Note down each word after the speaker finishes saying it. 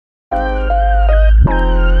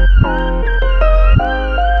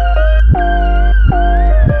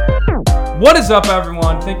What is up,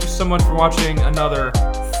 everyone? Thank you so much for watching another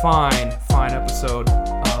fine episode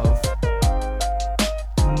of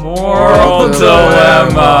Moral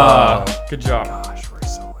Dilemma. Good job. Gosh, we're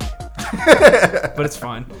so late. But it's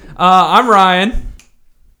fine. I'm Ryan.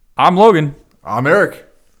 I'm Logan. I'm Eric.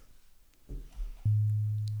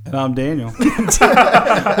 And I'm Daniel.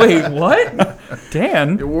 Wait, what?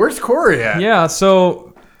 Dan? Where's Corey at? Yeah,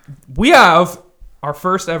 so we have our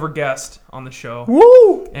first ever guest on the show.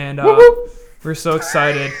 Woo! And we're so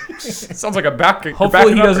excited. Sounds like a back.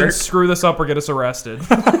 Hopefully he doesn't screw this up or get us arrested.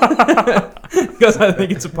 Because I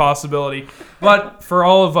think it's a possibility. But for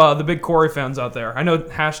all of the big Corey fans out there, I know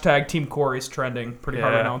hashtag Team Corey's trending pretty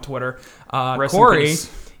hard right now on Twitter. Corey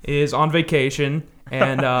is on vacation.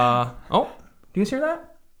 And, oh, do you guys hear that?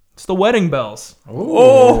 It's the wedding bells.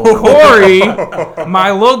 Oh, Corey,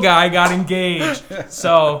 my little guy, got engaged.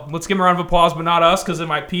 So let's give him a round of applause, but not us because it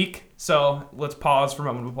might peak. So let's pause for a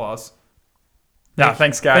moment of applause. Yeah,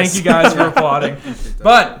 thanks, guys. Thank you guys for applauding.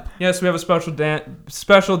 But yes, we have a special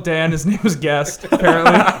Dan. His name was Guest.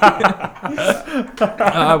 Apparently,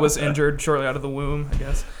 I was injured shortly out of the womb, I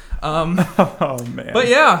guess. Oh man. But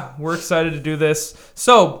yeah, we're excited to do this.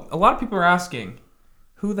 So a lot of people are asking,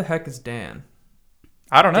 who the heck is Dan?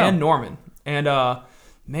 I don't know. Dan Norman. And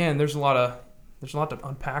man, there's a lot to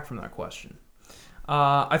unpack from that question.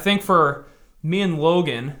 I think for me and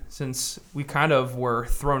Logan, since we kind of were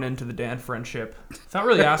thrown into the Dan friendship, not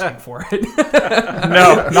really asking for it.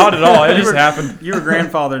 No, not at all. It just happened. You were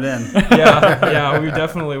grandfathered in. Yeah, we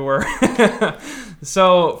definitely were.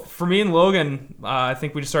 So for me and Logan, I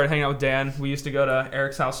think we just started hanging out with Dan. We used to go to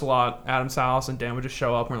Eric's house a lot, Adam's house, and Dan would just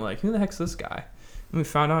show up and we're like, who the heck's this guy? And we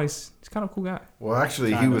found out he's kind of a cool guy. Well,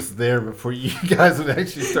 actually, he was there before you guys would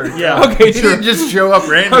actually start. Yeah. Okay, He true. didn't just show up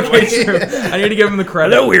randomly. Okay, true. I need to give him the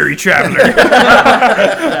credit. Hello, weary traveler.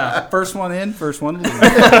 Yeah. First one in, first one to leave.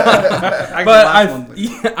 But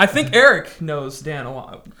I think Eric knows Dan a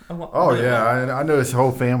lot. Oh yeah, I know his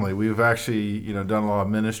whole family. We've actually done a lot of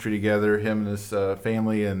ministry together. Him and his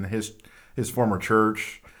family and his former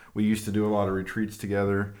church. We used to do a lot of retreats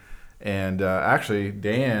together. And actually,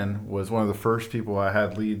 Dan was one of the first people I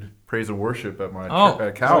had lead praise and worship at my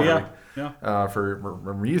at Calvary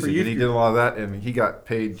for music. And he did a lot of that, and he got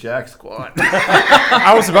paid jack squat.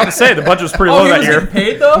 I was about to say the budget was pretty low that year.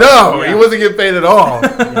 Paid though? No, he wasn't getting paid at all.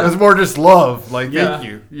 It was more just love. Like, thank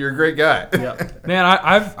you. You're a great guy. Yeah. Man,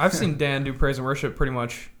 I've seen Dan do praise and worship pretty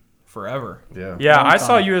much forever. Yeah. Yeah, I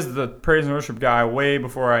saw you as the praise and worship guy way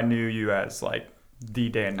before I knew you as like the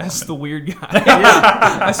Dan Norman. That's the weird guy.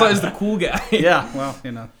 Yeah. I saw as the cool guy. Yeah, well,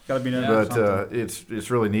 got to be known. But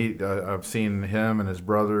it's really neat. I've seen him and his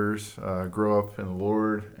brothers grow up in the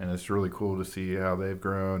Lord, and it's really cool to see how they've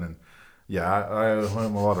grown. And yeah, I owe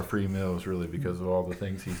him a lot of free meals, really, because of all the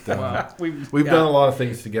things he's done. Wow. We've done a lot of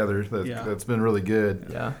things together that's been really good.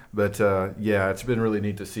 Yeah. But it's been really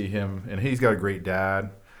neat to see him, and he's got a great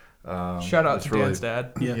dad. Shout out to Dan's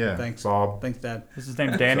dad. Yeah, thanks. Bob. Thanks, Dad. Is his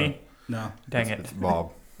name Danny? No. Dang it. It's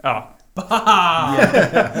Bob. Oh.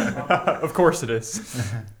 Of course it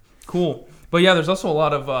is. Cool. But yeah, there's also a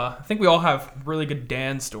lot of, I think we all have really good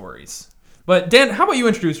Dan stories. But Dan, how about you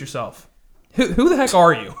introduce yourself? Who the heck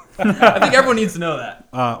are you? I think everyone needs to know that.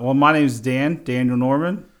 Well, my name is Daniel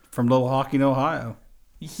Norman from Little Hocking, Ohio.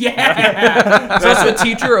 Yeah. So that's a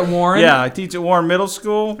teacher at Warren? Yeah, I teach at Warren Middle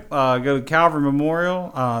School. Go to Calvary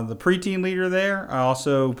Memorial. The preteen leader there. I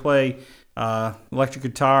also play electric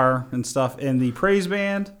guitar and stuff in the praise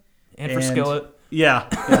band. And for Skillet. Yeah.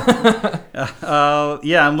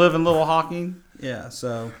 I'm living Little Hocking. Yeah,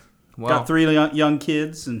 so got 3 young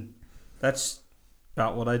kids, and that's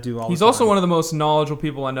about what I do all the time. He's also one of the most knowledgeable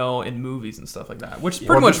people I know in movies and stuff like that, which is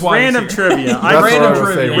pretty much why random he's here. trivia.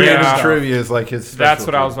 Random trivia is like his specialty. That's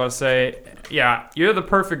what I was about to say. Yeah, you're the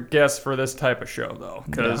perfect guest for this type of show, though,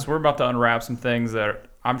 because we're about to unwrap some things that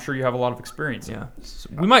I'm sure you have a lot of experience in. Yeah. So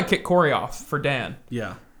we might kick Corey off for Dan.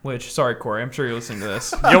 Yeah. Which, sorry, Corey, I'm sure you're listening to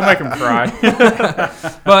this. You'll make him cry.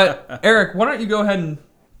 But, Eric, why don't you go ahead and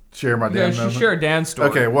share my Dan moment? Share a Dan story.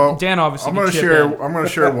 Okay, well, Dan obviously I'm going to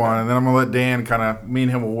share one, and then I'm going to let Dan kind of, me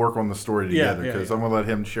and him will work on the story together, because I'm going to let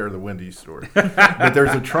him share the Wendy's story. But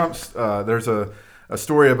there's there's a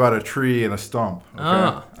story about a tree and a stump.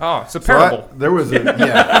 Okay? Oh, it's a parable. There was a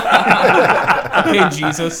Hey,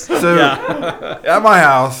 Jesus. So at my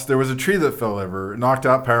house, there was a tree that fell over, knocked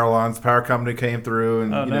out power lines. The power company came through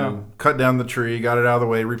and cut down the tree, got it out of the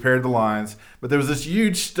way, repaired the lines. But there was this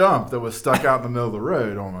huge stump that was stuck out in the middle of the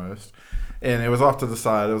road almost, and it was off to the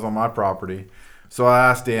side. It was on my property. So I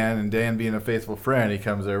asked Dan, and Dan, being a faithful friend, he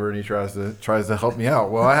comes over and he tries to help me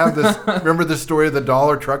out. Well, I have this. Remember the story of the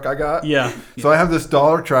dollar truck I got? Yeah. So I have this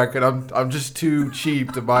dollar truck, and I'm just too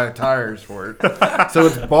cheap to buy tires for it. So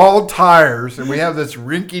it's bald tires, and we have this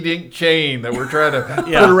rinky-dink chain that we're trying to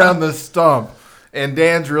put around the stump. And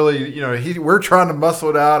Dan's really, we're trying to muscle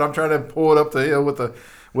it out. I'm trying to pull it up the hill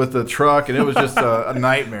with the truck, and it was just a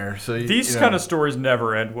nightmare. So these kind of stories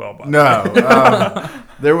never end well. No,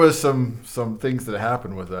 there was some things that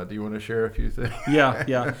happened with that. Do you want to share a few things?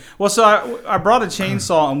 Yeah. Well, so I brought a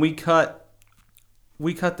chainsaw and we cut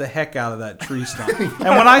the heck out of that tree stump. And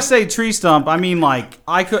when I say tree stump, I mean I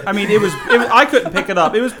couldn't pick it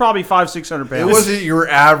up. It was probably 500-600 pounds. It wasn't your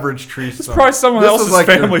average tree stump. It's probably someone else's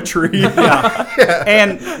family tree. Yeah.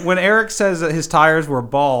 And when Eric says that his tires were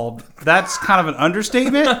bald, that's kind of an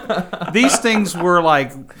understatement. These things were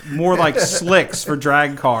more like slicks for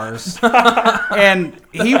drag cars. And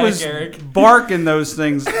he was barking those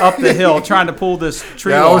things up the hill trying to pull this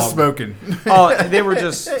tree log. I was smoking. Oh, they were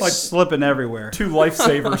just slipping everywhere. 2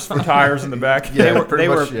 lifesavers for tires in the back. Yeah,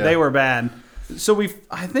 they were bad. So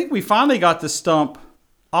I think we finally got the stump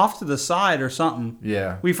off to the side or something.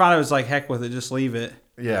 Yeah. We finally was like, heck with it, just leave it.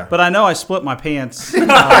 Yeah. But I know I split my pants, which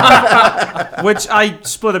I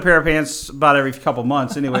split a pair of pants about every couple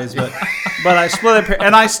months anyways. But I split a pair,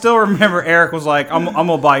 and I still remember Eric was like, I'm going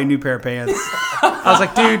to buy you a new pair of pants. I was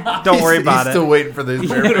like, dude, don't worry about He's still waiting for these.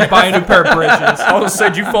 You're going to buy a new pair of britches. I was say,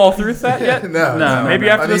 did you fall through with that yet? No. Maybe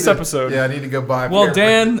after this episode. Yeah, I need to go buy a Well, pair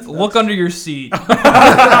Dan, of look under your seat. He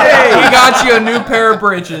got you a new pair of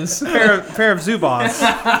britches. pair of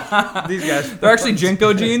Zubas. These guys. They're actually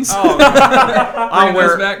Jinko jeans. Oh, I'll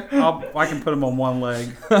wear back. I can put them on one leg.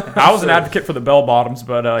 I was an advocate for the bell bottoms,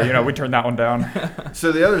 but we turned that one down.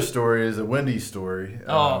 So the other story is a Wendy's story.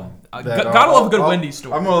 Gotta love a good Wendy's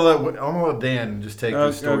story. I'm gonna let Dan just take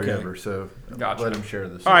this story over. So Gotcha. let him share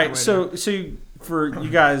this. All right, so for you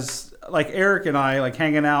guys, like Eric and I, like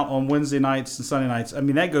hanging out on Wednesday nights and Sunday nights. I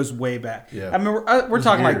mean, that goes way back. Yeah. I mean, we're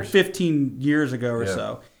talking like 15 years ago or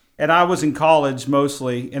so. And I was in college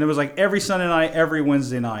mostly, and it was like every Sunday night, every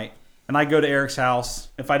Wednesday night. And I go to Eric's house.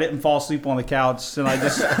 If I didn't fall asleep on the couch, then I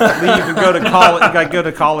just leave and go to college. I go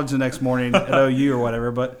to college the next morning at OU or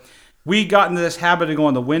whatever. But we got into this habit of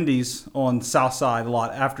going to Wendy's on South Side a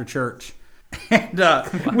lot after church. And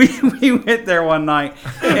we went there one night.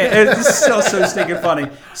 And it's so stinking funny.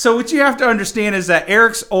 So what you have to understand is that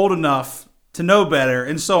Eric's old enough to know better,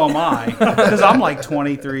 and so am I. Because I'm like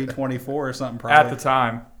 23, 24 or something probably. At the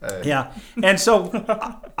time. Yeah. And so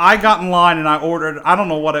I got in line and I ordered, I don't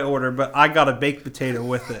know what I ordered, but I got a baked potato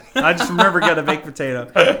with it. I just remember getting a baked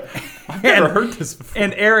potato. I've never heard this before.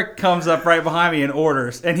 And Eric comes up right behind me and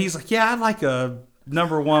orders. And he's like, yeah, I'd like a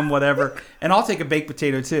 #1 whatever, and I'll take a baked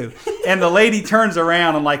potato too. And the lady turns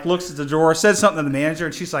around and looks at the drawer, says something to the manager,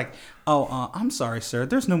 and she's like, I'm sorry, sir,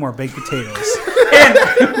 there's no more baked potatoes.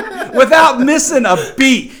 And without missing a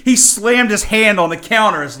beat, he slammed his hand on the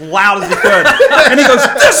counter as loud as he could, and he goes,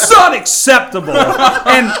 this is unacceptable.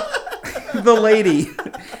 And the lady,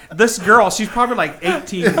 this girl, she's probably like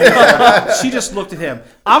 18 years old. She just looked at him.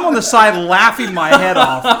 I'm on the side laughing my head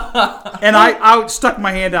off. And I stuck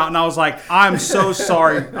my hand out and I was like, I'm so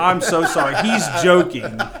sorry. I'm so sorry. He's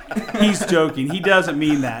joking. He's joking. He doesn't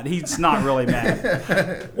mean that. He's not really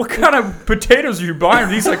mad. What kind of potatoes are you buying?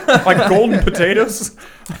 Are these like golden potatoes?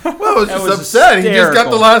 Well, I was just upset. He just got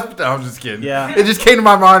the last. No, I'm just kidding. Yeah. It just came to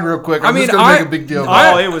my mind real quick. I'm just going to make a big deal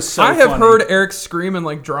about it. It was so I have funny. heard Eric scream in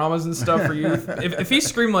dramas and stuff for youth. If he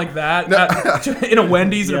screamed like that in a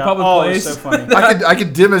Wendy's in a public place. It was so funny. I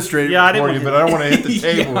could demonstrate it for you, but I don't want to hit the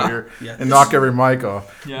table here and knock every mic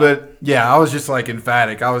off. Yeah. But yeah, I was just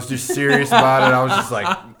emphatic. I was just serious about it. I was just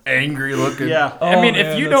angry looking. Yeah. I mean,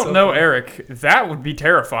 if you don't know Eric, that would be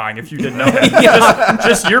terrifying if you didn't know him.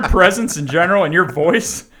 just your presence in general and your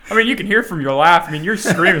voice. I mean, you can hear from your laugh. I mean, your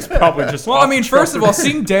scream is probably just. Well, I mean, first of all,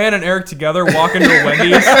 seeing Dan and Eric together walk into a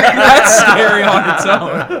Wendy's, that's scary on its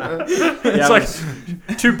own. It's like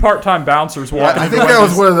 2 part-time bouncers walking. I think that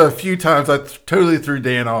was one of the few times I totally threw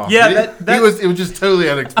Dan off. Yeah, it was just totally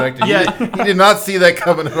unexpected. Yeah. he did not see that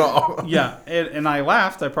coming at all. Yeah, and I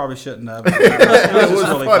laughed. I probably shouldn't have. It was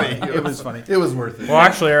just really funny. It was funny. It was worth it. Well,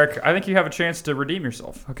 actually, Eric, I think you have a chance to redeem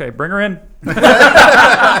yourself. Okay, bring her in.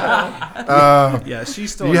 Yeah,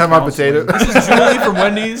 she's still. Do you have my potato? This is Julie from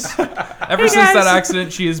Wendy's. Ever since that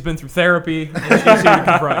accident, she has been through therapy, and she's here to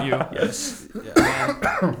confront you. Yes.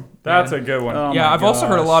 Yeah. That's a good one. Oh Yeah, my I've also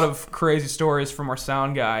heard a gosh. lot of crazy stories from our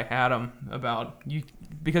sound guy, Adam, about you,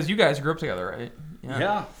 because you guys grew up together, right?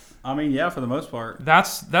 Yeah. I mean, yeah, for the most part.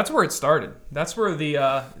 That's where it started. That's where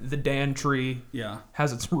the Dan tree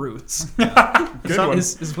has its roots. Good one.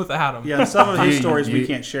 Is with Adam. Yeah, some of his stories we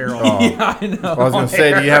can't share on. Yeah, I know. I was going to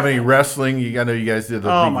say, do you have any wrestling? I know you guys did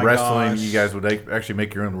the big wrestling. Gosh. You guys would actually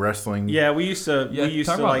make your own wrestling. Yeah, we used to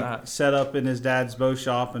like that. set up in his dad's bow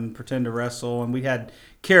shop and pretend to wrestle, and we had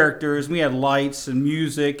characters, we had lights and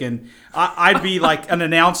music, and I'd be like an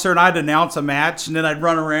announcer, and I'd announce a match, and then I'd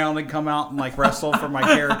run around and come out and like wrestle for my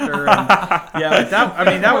character. And,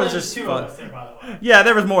 that was just fun. Yeah,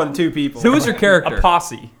 there was more than 2 people. Who was your character? A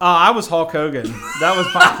posse. I was Hulk Hogan. That was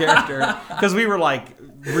my character because we were like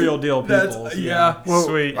real deal people. Yeah. Well,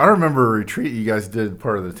 Sweet. I remember a retreat you guys did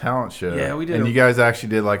part of the talent show. Yeah, we did. And you guys actually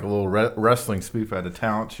did like a little wrestling spoof at a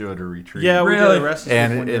talent show at a retreat. Yeah, we Really? did the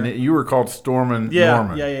wrestling. And you were called Stormin Yeah,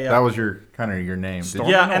 Norman. yeah. That was your name.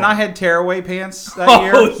 Yeah, and I had tearaway pants that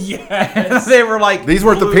year. Oh yeah. They were like These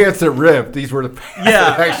weren't blue. the pants that ripped. These were the pants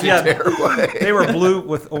that actually tear away. They were blue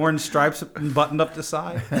with orange stripes buttoned up the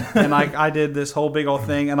side, and I did this whole big old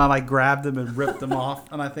thing, and I like grabbed them and ripped them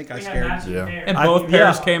off, and I think I scared. Yeah. And both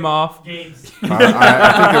pairs came off. Games. I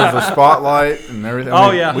think there was a spotlight and everything. Oh,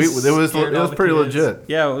 yeah. it was Scared all the pretty kids. legit.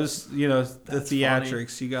 Yeah, it was the That's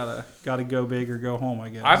theatrics. You gotta go big or go home, I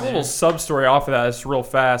guess. I have a little sub story off of that. It's real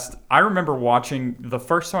fast. I remember watching the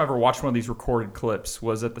first time I ever watched one of these recorded clips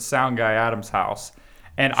was at the sound guy Adam's house.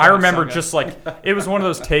 And I remember just like, it was one of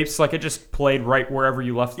those tapes, like it just played right wherever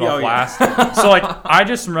you left it off last. So like, I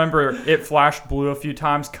just remember it flashed blue a few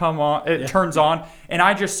times, turns on, and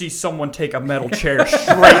I just see someone take a metal chair straight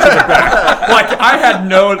to the back. Like I had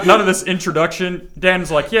none of this introduction.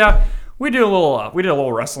 Dan's like, yeah, we did a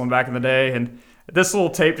little wrestling back in the day, and this little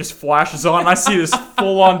tape just flashes on, and I see this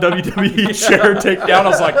full-on WWE chair takedown. I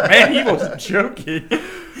was like, man, he wasn't joking.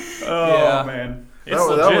 Oh, man.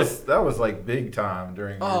 That was like big time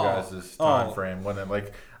during your guys' time frame, wasn't it?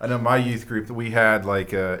 Like I know my youth group that we had like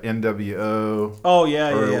NWO. Oh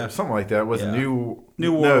yeah. Something like that. It was New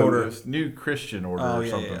World Order. It was New Christian Order Oh, or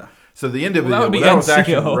yeah, something. yeah. So the NWO be that was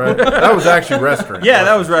NCO. that was actually wrestling. Yeah,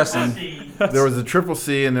 that was wrestling. There was a Triple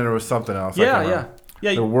C and then there was something else. Yeah.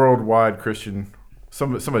 The Worldwide Christian.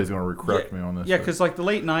 Somebody's going to correct me on this. Yeah, because like the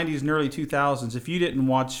late 90s and early 2000s, if you didn't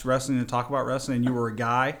watch wrestling and talk about wrestling and you were a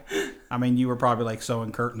guy, I mean, you were probably like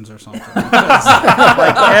sewing curtains or something. Because,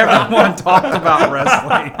 like everyone talked about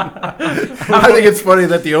wrestling. I think it's funny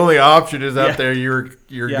that the only option is out there you're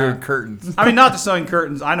doing curtains. I mean, not to sewing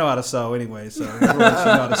curtains. I know how to sew anyway, so everyone should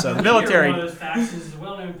know how to sew. The military. One of those facts is a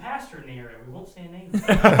well-known pastor in the area. We won't say names.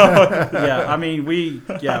 Yeah, I mean,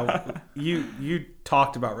 you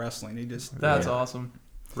talked about wrestling. That's awesome.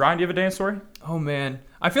 Ryan, do you have a Dan story? Oh man,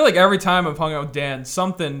 I feel like every time I've hung out with Dan,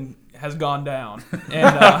 something has gone down.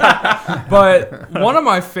 And but one of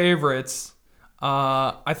my favorites,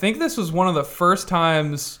 I think this was one of the first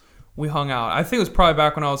times we hung out. I think it was probably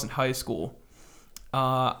back when I was in high school.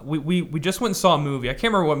 We just went and saw a movie. I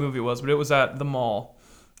can't remember what movie it was, but it was at the mall,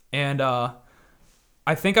 and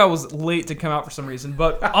I think I was late to come out for some reason,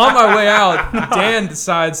 but on my way out, Dan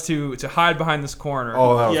decides to hide behind this corner.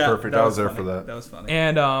 Oh, that was perfect. I was there funny. for that. That was funny.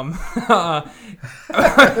 And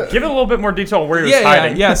Give it a little bit more detail on where he was yeah,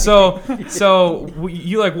 hiding. yeah. So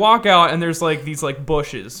you like walk out and there's like these like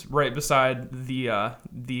bushes right beside the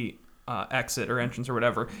exit or entrance or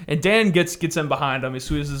whatever. And Dan gets in behind him. He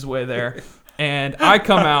squeezes his way there. And I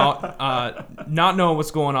come out not knowing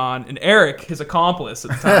what's going on. And Eric, his accomplice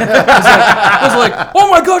at the time, was like,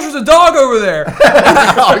 oh my gosh, there's a dog over there.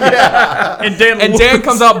 Oh, yeah. And Dan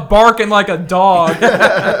comes out barking like a dog.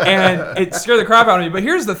 And it scared the crap out of me. But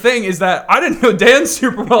here's the thing is that I didn't know Dan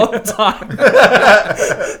super well at the time.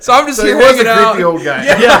 So I'm just So he here was hanging a out. creepy old guy.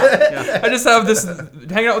 Yeah. I just have this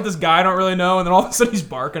hanging out with this guy I don't really know, and then all of a sudden he's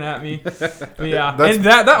barking at me. But yeah, and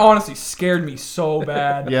that honestly scared me so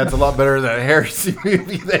bad. Yeah, it's a lot better than a heresy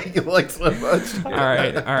movie that you like so much. All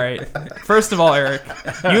right. First of all, Eric,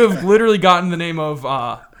 you have literally gotten the name of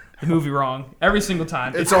the movie wrong every single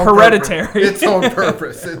time. It's on Hereditary. Purpose. It's on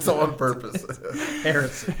purpose. It's on purpose.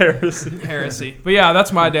 Heresy. But yeah,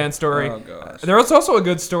 that's my Dan story. Oh gosh. There was also a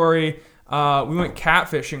good story. We went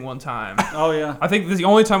catfishing one time. Oh yeah. I think this is the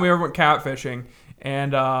only time we ever went catfishing,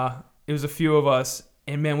 and it was a few of us.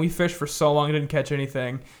 And man, we fished for so long, didn't catch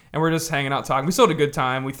anything, and we're just hanging out talking. We still had a good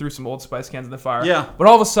time. We threw some Old Spice cans in the fire. Yeah. But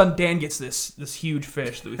all of a sudden, Dan gets this huge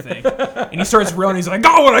fish that we think, and he starts reeling. He's like,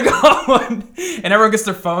 I got one! And everyone gets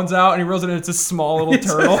their phones out, and he reels it in. It's a small little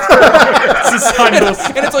turtle.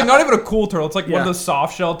 And it's like not even a cool turtle. It's like one of those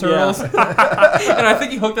soft shell turtles. And I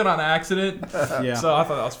think he hooked it on accident. Yeah. So I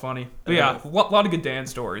thought that was funny. But yeah, a lot of good Dan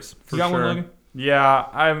stories. You got one, Logan?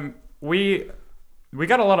 Yeah, we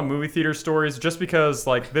got a lot of movie theater stories just because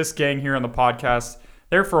like this gang here on the podcast,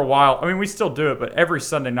 there for a while. I mean, we still do it, but every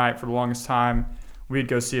Sunday night for the longest time, we'd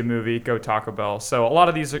go see a movie, go Taco Bell. So a lot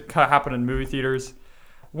of these happen in movie theaters.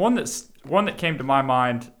 One that came to my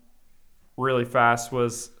mind really fast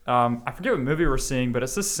was I forget what movie we're seeing, but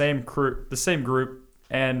it's the same group,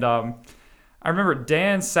 and I remember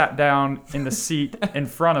Dan sat down in the seat in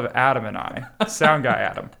front of Adam and I, sound guy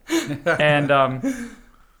Adam, and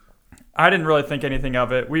I didn't really think anything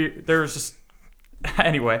of it. There was just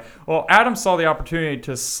anyway. Well, Adam saw the opportunity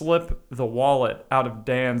to slip the wallet out of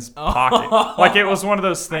Dan's pocket, like it was one of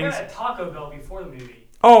those things. I got a Taco Bell before the movie.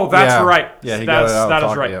 Oh, that's right. Yeah, he got it out that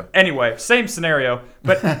of is right. yeah. Anyway, same scenario,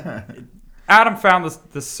 but Adam found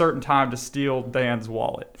this certain time to steal Dan's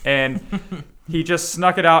wallet, and he just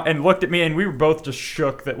snuck it out and looked at me, and we were both just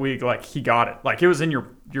shook that he got it, like it was in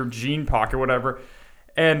your jean pocket, whatever.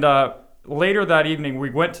 And later that evening,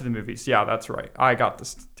 we went to the movies. Yeah, that's right. I got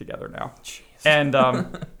this together now. Jeez. And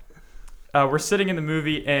we're sitting in the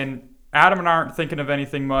movie, and Adam and I aren't thinking of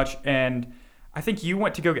anything much, and I think you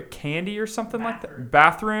went to go get candy or something like that.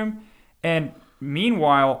 Bathroom. And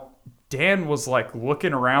meanwhile, Dan was like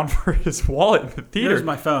looking around for his wallet in the theater. Here's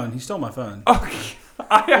my phone. He stole my phone. Okay.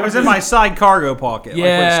 It was in my side cargo pocket. Yeah,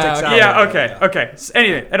 like when it sticks out Yeah, of it. okay. So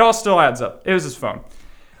anyway, it all still adds up. It was his phone.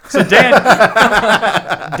 So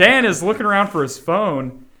Dan is looking around for his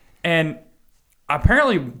phone, and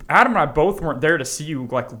apparently Adam and I both weren't there to see you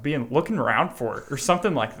looking around for it or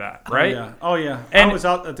something like that, right? Oh yeah. And I was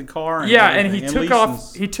out at the car. And and he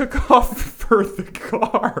everything, took off for the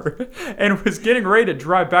car and was getting ready to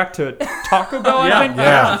drive back to Taco Bell. I think.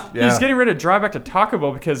 Yeah. He was getting ready to drive back to Taco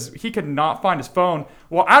Bell because he could not find his phone.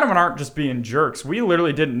 Well, Adam and I aren't just being jerks. We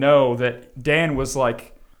literally didn't know that Dan was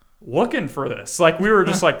looking for this. We were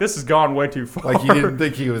just this has gone way too far. Like you didn't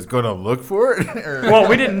think he was going to look for it? Well,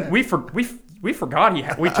 we didn't. We forgot we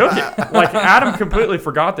took it. Adam completely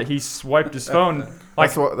forgot that he swiped his phone.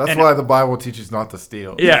 That's why the Bible teaches not to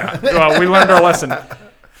steal. Yeah, well, we learned our lesson.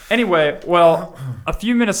 Anyway, a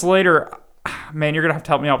few minutes later, man, you're gonna have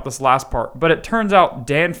to help me out with this last part. But it turns out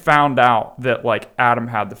Dan found out that Adam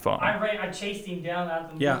had the phone. I chased him down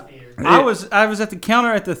out of the movie theater. I was at the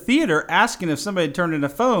counter at the theater asking if somebody had turned in a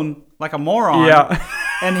phone like a moron. Yeah.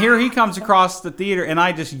 And here he comes across the theater, and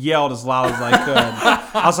I just yelled as loud as I could.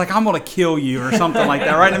 I was like, "I'm gonna kill you" or something like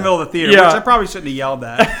that, right in the middle of the theater. Yeah. Which I probably shouldn't have yelled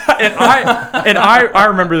that. and I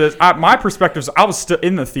remember this. My perspective is I was still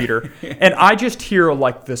in the theater, and I just hear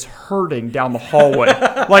this hurting down the hallway.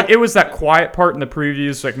 It was that quiet part in the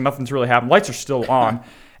previews, nothing's really happened. Lights are still on.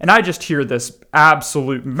 And I just hear this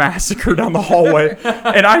absolute massacre down the hallway.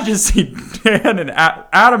 And I just see Dan and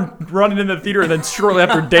Adam running in the theater. And then shortly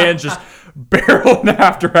after, Dan's just barreling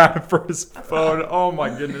after Adam for his phone. Oh, my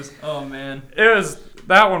goodness. Oh, man.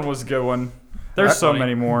 That one was a good one. There's so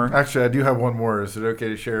many more. Actually, I do have one more. Is it okay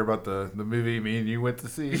to share about the movie me and you went to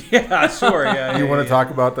see? Yeah, sure. Yeah. You want to talk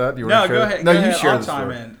about that? You No, want to go ahead. No, go you ahead. share I'll the chime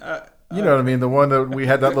story. in. You know what I mean? The one that we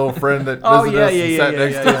had that little friend that Oh visited yeah, us and sat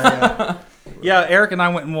next to us. Yeah, Eric and I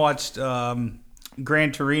went and watched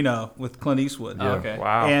Gran Torino with Clint Eastwood. Yeah. Okay.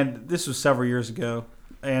 Wow. And this was several years ago.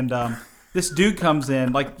 And this dude comes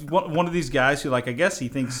in, one of these guys who, I guess he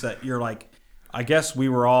thinks that you're I guess we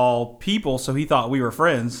were all people, so he thought we were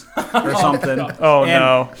friends or something. Oh, and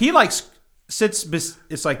no. he sits,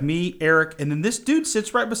 it's me, Eric, and then this dude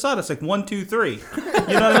sits right beside us, 1, 2, 3. You know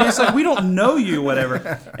what I mean? It's we don't know you,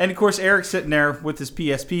 whatever. And of course, Eric's sitting there with his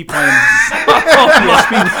PSP playing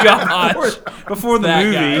PSP before the That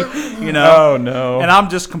movie, you know. Oh, no. And I'm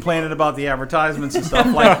just complaining about the advertisements and stuff,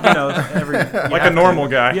 like a normal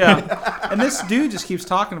guy. Yeah. And this dude just keeps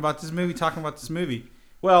talking about this movie.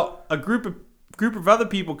 Well, a group of other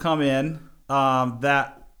people come in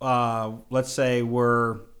that let's say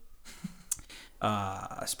were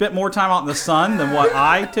spent more time out in the sun than what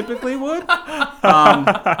I typically would.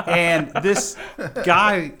 And this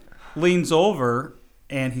guy leans over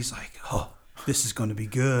and he's like, "Oh, this is going to be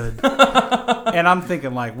good." And I'm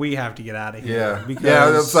thinking we have to get out of here. Yeah.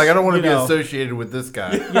 Because, It's I don't want to be associated with this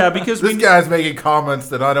guy. Yeah, because this guy's making comments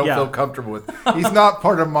that I don't Yeah. feel comfortable with. He's not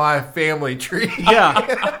part of my family tree.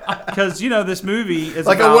 Yeah, because this movie is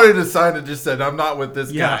I about, wanted to sign and just said I'm not with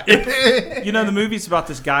this Yeah. guy. the movie's about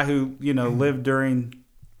this guy who lived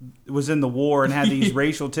was in the war and had these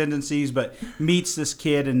racial tendencies, but meets this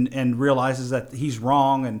kid and realizes that he's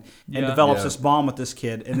wrong and develops Yeah. this bond with this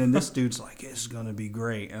kid, and then this dude's like, "It's gonna be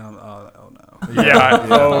great," and I'm, oh no, Yeah.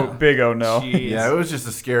 Oh, big oh no. Jeez. Yeah, it was just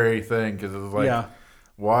a scary thing because it was yeah.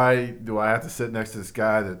 why do I have to sit next to this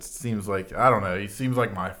guy that seems I don't know, he seems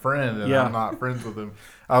like my friend and Yeah. I'm not friends with him.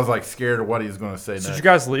 I was scared of what he was going to say So next. did you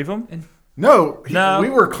guys leave him? No, No. we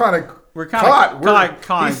were kind of We're kinda caught.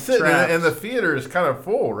 kinda He's sitting trapped. and the theater is kind of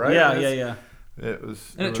full, right? Yeah.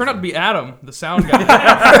 it turned out to be Adam, the sound guy.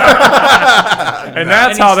 And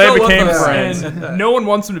that's how they became friends. And no one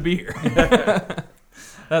wants him to be here.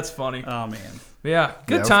 That's funny. Oh man. Yeah,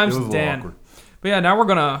 good times it was with a little Dan. awkward. But yeah, now we're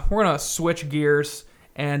gonna switch gears,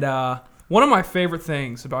 and one of my favorite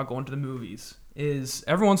things about going to the movies is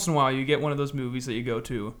every once in a while you get one of those movies that you go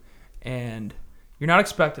to, and you're not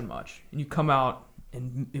expecting much, and you come out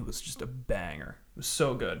and it was just a banger. It was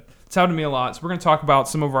so good. It's happened to me a lot. So we're gonna talk about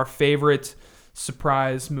some of our favorite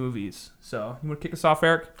surprise movies. So you want to kick us off,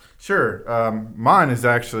 Eric? Sure. Mine is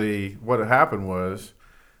actually what happened was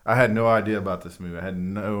I had no idea about this movie. I had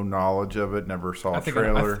no knowledge of it. Never saw a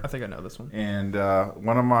trailer. I think I know this one. And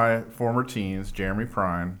one of my former teens, Jeremy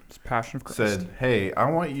Prine, It's Passion of Christ. said, "Hey, I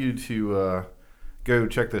want you to go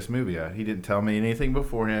check this movie out." He didn't tell me anything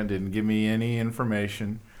beforehand. Didn't give me any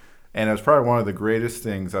information. And it was probably one of the greatest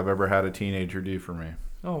things I've ever had a teenager do for me.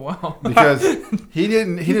 Oh wow! Because he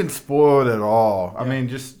didn't spoil it at all. I mean,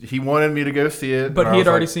 just he wanted me to go see it. But and he I had was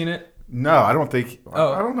already like, seen it. No, I don't think.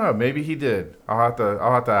 Oh. I don't know. Maybe he did. I'll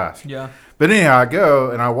have to ask. Yeah. But anyhow, I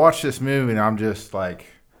go and I watch this movie and I'm just like,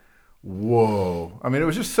 whoa! I mean, it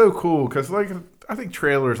was just so cool because like I think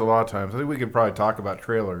trailers a lot of times. I think we could probably talk about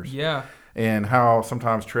trailers. Yeah. And how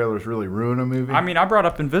sometimes trailers really ruin a movie. I mean, I brought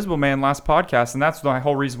up Invisible Man last podcast, and that's the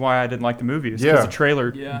whole reason why I didn't like the movie. Is because the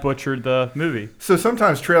trailer butchered the movie. So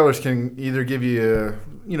sometimes trailers can either give you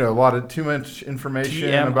a lot of too much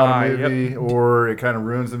information about a movie, or it kind of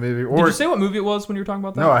ruins the movie. Or Did you say what movie it was when you were talking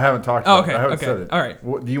about that? No, I haven't talked Oh, about okay. it. I haven't Okay. said it. All right.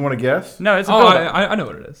 What, do you want to guess? No, it's a Oh, build-up. I know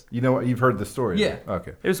what it is. You know what? You've heard the story. Yeah. Then.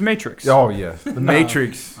 Okay. It was Matrix. Oh yes, The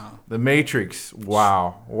Matrix. The Matrix.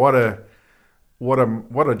 Wow, what a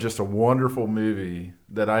just a wonderful movie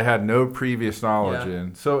that I had no previous knowledge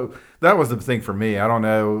in. So that was the thing for me. I don't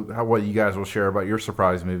know what you guys will share about your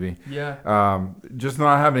surprise movie. Yeah. Just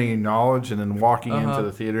not having any knowledge and then walking into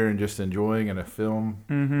the theater and just enjoying a film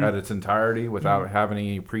at its entirety without having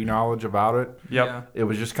any pre-knowledge about it. Yep. Yeah. It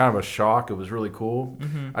was just kind of a shock. It was really cool.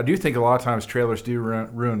 I do think a lot of times trailers do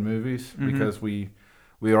ruin movies because we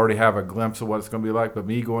already have a glimpse of what it's going to be like. But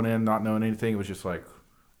me going in not knowing anything, it was just like,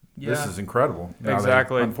 this is incredible. Now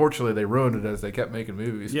Exactly. Unfortunately, they ruined it as they kept making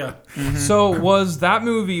movies. Yeah. So was that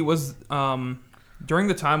movie during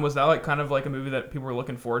the time, was that like kind of like a movie that people were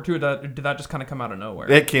looking forward to, or did that just kind of come out of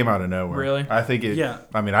nowhere? It came out of nowhere. Really? I think it. Yeah.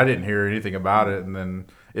 I mean, I didn't hear anything about it, and then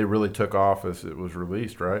it really took off as it was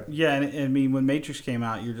released, right? Yeah, and I mean, when Matrix came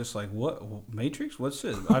out, you're just like, what? Matrix? What's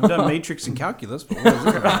this? I've done Matrix in calculus, but what is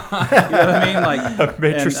this about? You know what I mean? Like,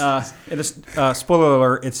 Matrix. And spoiler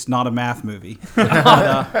alert, it's not a math movie.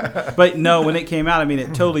 But no, when it came out, I mean,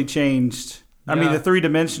 it totally changed. I mean, Yeah. the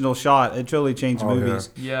 3-dimensional shot, it totally changed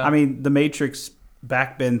movies. Yeah. I mean, the Matrix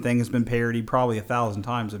backbend thing has been parodied probably 1,000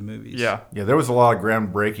 times in movies. Yeah. Yeah, there was a lot of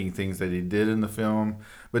groundbreaking things that he did in the film,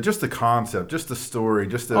 but just the concept, just the story,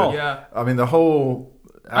 just the. Yeah. I mean, the whole.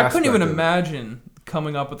 I couldn't even aspect of it. imagine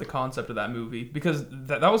coming up with the concept of that movie, because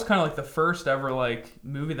that was kind of like the first ever like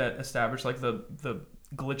movie that established like the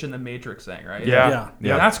glitch in the Matrix thing, right? Yeah.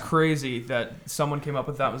 Yeah, that's crazy that someone came up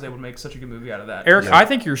with that and was able to make such a good movie out of that. Eric, I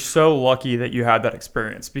think you're so lucky that you had that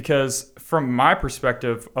experience, because from my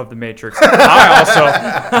perspective of The Matrix, I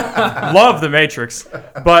also love The Matrix,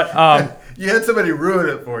 but You had somebody ruin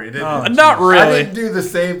it for you, didn't you? not really. I didn't do the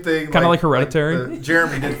same thing. Kinda like Hereditary?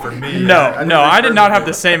 Jeremy did for me. No, I did not have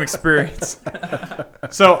the same experience.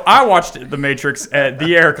 So I watched The Matrix at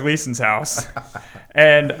the Eric Leeson's house,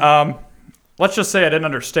 and let's just say I didn't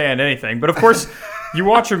understand anything. But of course, you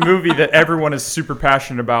watch a movie that everyone is super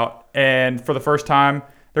passionate about, and for the first time,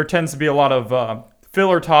 there tends to be a lot of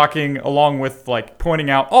filler talking along with like pointing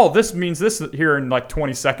out, oh, this means this here in like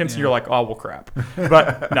 20 seconds. And you're like, oh, well, crap.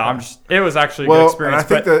 But no, it was actually a good experience.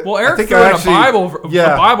 Eric threw in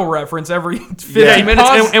a Bible reference every 50 minutes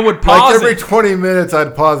and would pause like every 20 minutes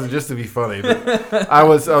I'd pause it just to be funny. But I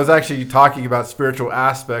was actually talking about spiritual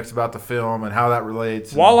aspects about the film and how that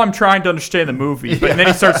relates. While I'm trying to understand the movie, but then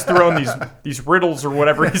he starts throwing these riddles or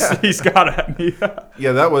whatever he's got at me.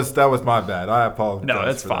 Yeah, that was my bad. I apologize. No,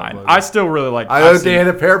 that's for fine. That. I still really like. I owe Dan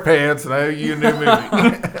a pair of pants and I owe you a new movie.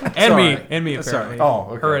 and me That's all apparently. right. Oh,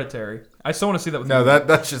 okay. Hereditary. I still want to see that with No, you.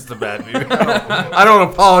 that's just a bad movie. I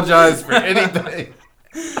don't apologize for anything.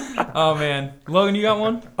 Oh man, Logan, you got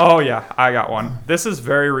one? Oh yeah, I got one. This is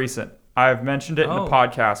very recent. I've mentioned it in the Oh.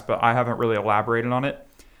 podcast, but I haven't really elaborated on it.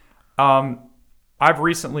 I've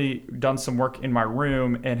recently done some work in my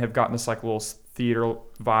room and have gotten this like little theater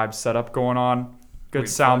vibe setup going on. Good Great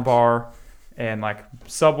sound flex. bar and like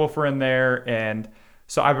subwoofer in there, and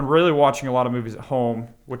so I've been really watching a lot of movies at home,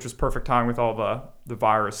 which was perfect time with all the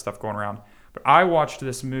virus stuff going around. But I watched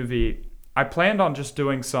this movie I planned on just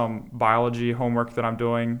doing some biology homework that I'm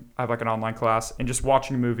doing. I have like an online class and just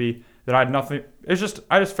watching a movie that I had nothing. I just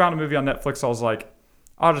found a movie on Netflix. I was like,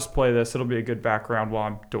 I'll just play this. It'll be a good background while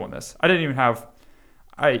I'm doing this. I didn't even have.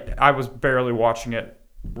 I was barely watching it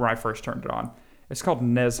when I first turned it on. It's called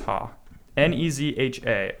Nezha,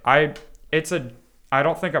 Nezha. I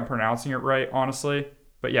don't think I'm pronouncing it right, honestly,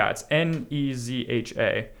 but yeah, it's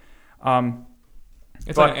Nezha.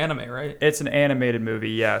 It's like an anime, right? It's an animated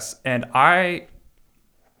movie, yes, and I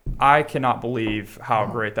cannot believe how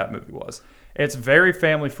great that movie was. It's very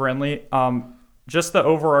family friendly. Just the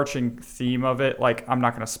overarching theme of it, like I'm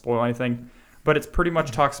not going to spoil anything, but it's pretty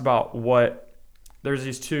much talks about there's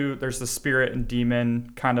the spirit and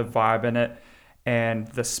demon kind of vibe in it, and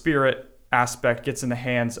the spirit aspect gets in the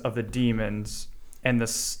hands of the demons, and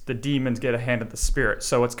the demons get a hand of the spirit.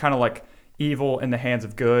 So it's kind of like evil in the hands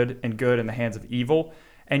of good and good in the hands of evil.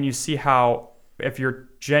 And you see how if you're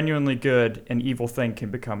genuinely good, an evil thing can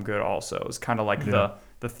become good also. It's kind of like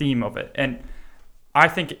the theme of it. And I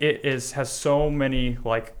think it has so many,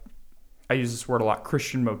 like, I use this word a lot,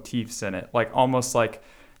 Christian motifs in it. Like almost like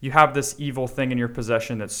you have this evil thing in your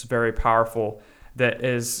possession that's very powerful, that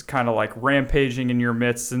is kind of like rampaging in your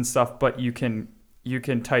midst and stuff, but you can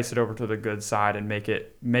tice it over to the good side and make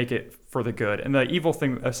it for the good. And the evil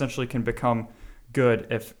thing essentially can become good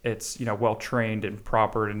if it's, well trained and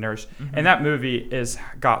proper and nourished. And that movie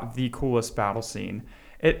got the coolest battle scene.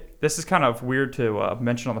 This is kind of weird to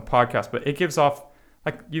mention on the podcast, but it gives off,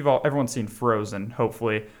 like, everyone's seen Frozen,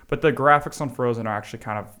 hopefully, but the graphics on Frozen are actually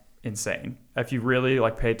kind of insane. If you really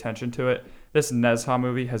like pay attention to it, this Nezha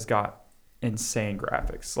movie has got insane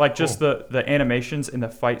graphics. Like just the animations and the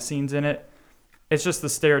fight scenes in it. It's just the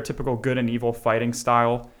stereotypical good and evil fighting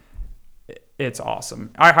style. It's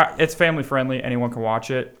awesome. It's family friendly. Anyone can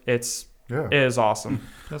watch it. It is awesome.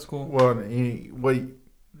 That's cool. Well,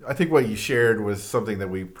 I think what you shared was something that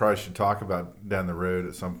we probably should talk about down the road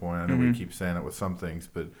at some point. I know we keep saying it with some things,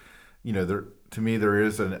 but to me there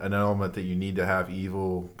is an element that you need to have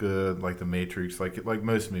evil, good, like the Matrix, like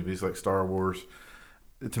most movies, like Star Wars.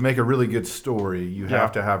 To make a really good story, you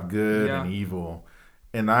have to have good and evil.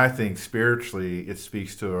 And I think spiritually it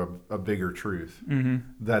speaks to a bigger truth,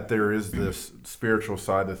 that there is this spiritual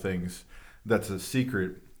side of things that's a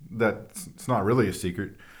secret, it's not really a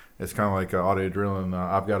secret. It's kind of like audio drilling,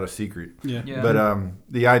 I've got a secret. Yeah. But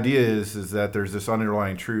the idea is that there's this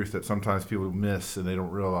underlying truth that sometimes people miss and they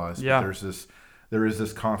don't realize. Yeah. There is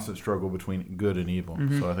this constant struggle between good and evil.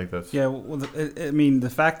 So I think that's... Yeah, well,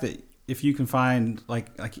 the fact that if you can find, like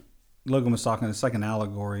Logan was talking, it's like an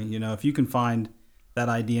allegory. If you can find that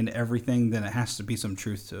idea in everything, then it has to be some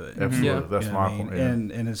truth to it. Absolutely. That's my point. Yeah.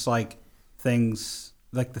 And it's like things,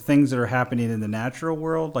 like the things that are happening in the natural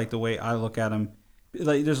world, like the way I look at them,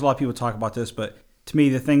 like there's a lot of people talk about this, but to me,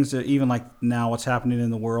 the things that even like now what's happening in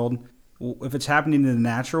the world, if it's happening in the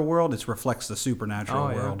natural world, it reflects the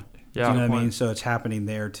supernatural world. Yeah. Do you know what I mean? So it's happening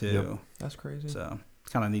there too. Yep. That's crazy. So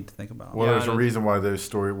it's kind of neat to think about. Well, there's a reason why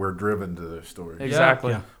we're driven to those stories.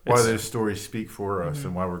 Exactly. Yeah. Why those stories speak for us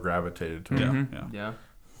and why we're gravitated to them. Yeah.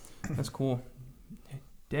 That's cool.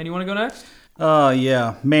 Dan, you want to go next?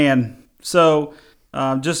 Yeah, man. So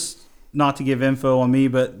just not to give info on me,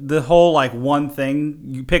 but the whole like one thing,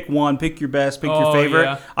 you pick one, pick your best, pick your favorite.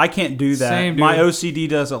 Yeah. I can't do that. Same, dude. My OCD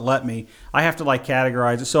doesn't let me. I have to like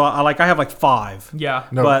categorize it. So I have like 5. Yeah.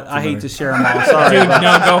 But I hate to share them all. Sorry. Dude,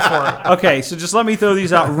 no, go for it. Okay, so just let me throw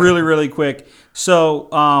these out really, really quick. So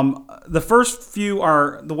the first few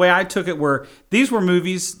are, the way I took it were, these were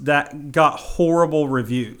movies that got horrible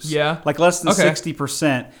reviews. Yeah. Like less than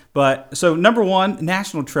 60%. But so number 1,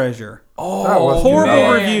 National Treasure. Oh,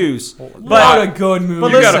 horrible reviews. But what a good movie.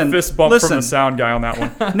 But you got a fist bump from the sound guy on that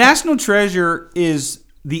one. National Treasure is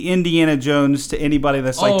the Indiana Jones to anybody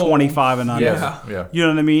that's like 25 and under. Yeah. You know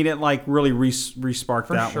what I mean? It like really re-sparked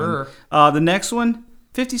for that sure. one. The next one,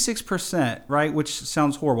 56%, right? Which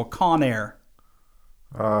sounds horrible. Con Air.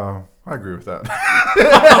 I agree with that.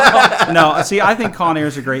 No, see, I think Con Air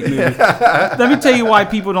is a great movie. Let me tell you why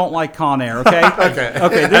people don't like Con Air, okay?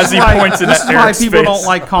 Okay. This is why people don't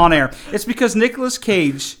like Con Air. It's because Nicolas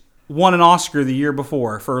Cage won an Oscar the year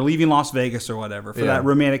before for Leaving Las Vegas or whatever, for that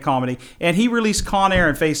romantic comedy. And he released Con Air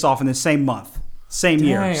and Face Off in the same month. Same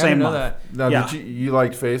year, same month. Now, did you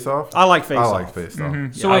like Face Off? I like Face Off. I like Face Off.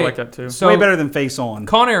 Mm-hmm. So I like that too. So way better than Face On.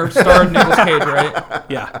 Con Air starred Nicolas Cage, right?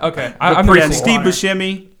 Yeah. Okay. I'm Steve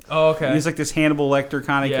Buscemi. Oh, okay. He's like this Hannibal Lecter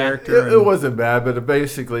kind of character. It wasn't bad, but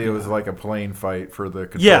basically it was like a plane fight for the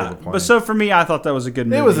control of the plane. But so for me, I thought that was a good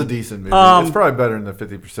movie. It was a decent movie. It's probably better than the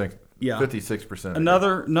 50%. Yeah. 56%.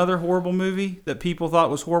 Another horrible movie that people thought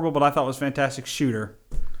was horrible, but I thought was fantastic, Shooter.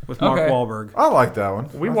 with Mark Okay. Wahlberg. I like that one.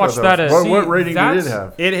 We I watched thought that was- as- what See, rating did that's- it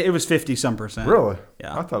have? It was 50-some%. Really?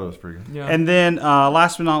 Yeah. I thought it was pretty good. Yeah. And then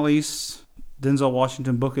last but not least, Denzel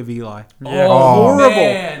Washington, Book of Eli. Yeah. Oh, Horrible.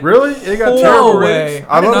 man. Really? It got No terrible way. ratings?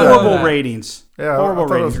 I I did love not that. know Horrible that. ratings. Yeah, Horrible I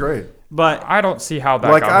thought ratings. it was great. But I don't see how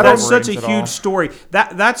that Like, got I don't- low that's such a ratings at huge all. story.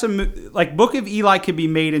 That's like Book of Eli could be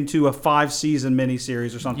made into a 5-season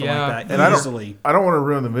miniseries or something Yeah. like that And I easily. don't want to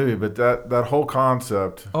ruin the movie, but that whole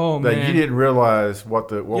concept Oh, that man. you didn't realize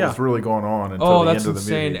what Yeah. was really going on until Oh, the that's end of the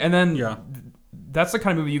insane. movie. And then Yeah. that's the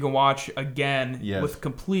kind of movie you can watch again Yes. with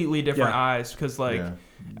completely different Yeah. eyes because, like, Yeah.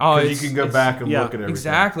 oh, 'Cause it's, you can go it's- back and yeah, look at everything.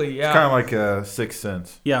 Exactly. Yeah. It's kind of like Sixth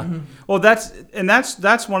Sense. Yeah. Mm-hmm. Well,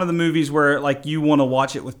 that's one of the movies where like you want to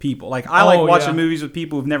watch it with people. Like I like Oh, watching yeah. movies with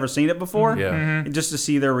people who've never seen it before. Yeah. Just to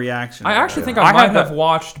see their reaction. I actually think I I had might have that-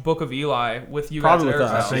 watched Book of Eli with you Probably guys. with at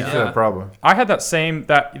Eric's us, I house. think yeah. so, probably. I had that same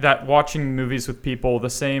that watching movies with people. The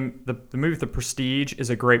movie The Prestige is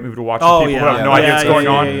a great movie to watch Oh, with people yeah. who have no Yeah, idea what's yeah, going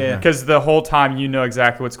yeah, on yeah, yeah. because the whole time you know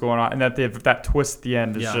exactly what's going on, and that twist at the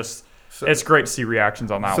end is Yeah. just it's great to see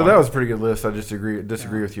reactions on that So one. that was a pretty good list. I just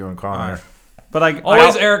disagree with you on Connor. But I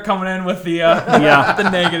Always Eric coming in with the Yeah. the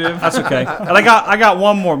negative. That's okay. And I got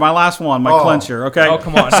one more, my last one, my Oh. clencher. Okay. Oh,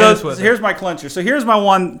 come on, hit So us with it. here's my clencher. So here's my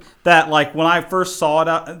one that like when I first saw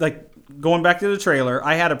it, like going back to the trailer,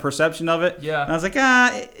 I had a perception of it. Yeah. And I was like,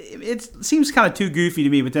 it seems kind of too goofy to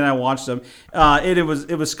me. But then I watched them.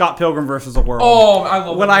 It was Scott Pilgrim versus the World. Oh, I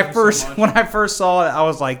love when that I movie first so much. when I first saw it, I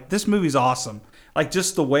was like, this movie's awesome. Like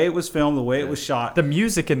just the way it was filmed, the way it was shot. the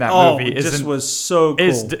music in that oh, movie it just isn't was so cool.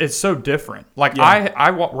 it's so different. Like Yeah.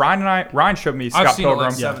 Ryan showed me Scott I've seen it Pilgrim.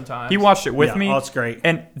 like 7 times. He watched it with Yeah. me. Oh, it's great.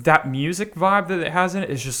 And that music vibe that it has in it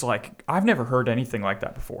is just like I've never heard anything like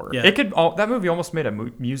that before. Yeah. That movie almost made a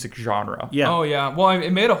music genre. Yeah. Oh yeah. Well,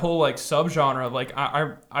 it made a whole like subgenre. Like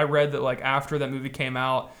I read that like after that movie came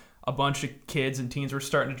out, a bunch of kids and teens were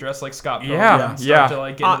starting to dress like Scott Pilgrim. Yeah, and yeah. start to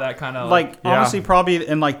like get into that kind of Like Yeah. honestly, probably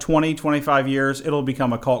in like 20, 25 years, it'll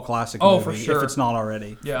become a cult classic Oh, movie for sure. if it's not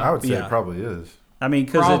already. yeah. I would say Yeah. it probably is. I mean,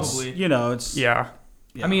 because Probably. it's Yeah.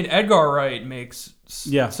 I mean, Edgar Wright makes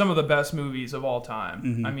Yeah. some of the best movies of all time.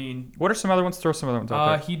 Mhm. I mean, What are some other ones? Throw some other ones out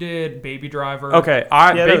there. he did Baby Driver. Okay,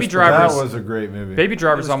 Yeah, that Baby was- Driver's That was a great movie. Baby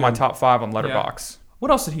Driver's was on my good. top 5 on Letterboxd.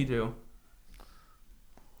 What else did he do?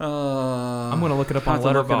 I'm gonna look it up on have to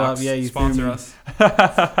look it up. Letterboxd. Yeah, you threw sponsor me. us.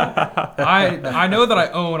 I know that I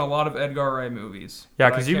own a lot of Edgar Wright movies. Yeah, but I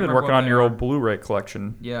because you've can't been remember working what on they your are. old Blu-ray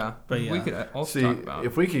collection. Yeah, But we yeah. could also See, talk about.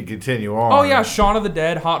 if we could continue on. Oh yeah, Shaun of the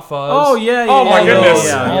Dead, Hot Fuzz. Oh yeah, yeah. Oh, my yeah, goodness.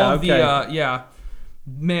 Yeah, all yeah, of okay. the yeah.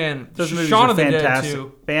 Man, Those movies Shaun are of the fantastic. Dead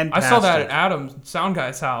too. Fantastic. I saw that at Adam's Sound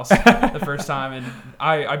Guy's house the first time, and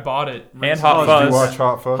I bought it. And Hot recently. Did you Fuzz. watch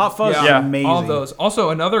Hot Fuzz? Hot Fuzz Yeah. is Yeah. amazing. All of those. Also,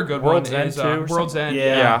 another good World's one End is too, or World's something? End.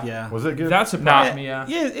 Yeah, Yeah. yeah. Was it good? That surprised me. Yeah.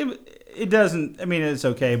 Yeah, it doesn't. I mean, it's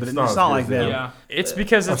okay, but it's not not, as good like as that. the Yeah. It's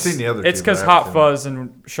because I've it's seen the other it's two, because but I haven't Hot seen Fuzz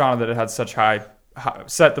and Shaun that it had such high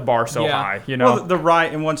set the bar so Yeah. high. You know. Well, the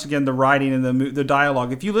write and once again the writing and the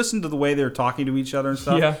dialogue. If you listen to the way they're talking to each other and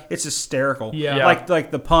stuff, Yeah. it's hysterical. Yeah. Yeah.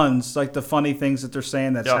 Like the puns, like the funny things that they're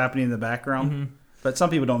saying that's Yep. happening in the background. Mm-hmm. But some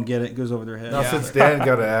people don't get it; it goes over their head. Now, Yeah. since Dan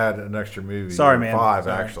got to add an extra movie, Sorry, man. 5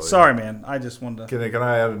 Sorry. actually. Sorry, man. I just wanted to. Can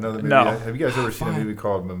I add another movie? No. Have you guys ever seen a movie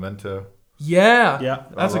called Memento? Yeah. Yeah.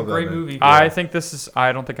 That's I a love that great movie. movie. I think this is.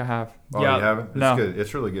 I don't think I have. Oh, Yeah. you haven't? It's No. good.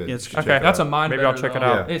 It's really good. Yeah, it's You should good. check it That's a out. mind Maybe I'll bender, check it though.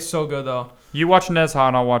 out. It's so good though. You watch Nezha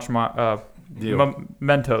and I'll watch my Deal.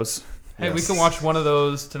 Mentos. Hey, we Yes. can watch one of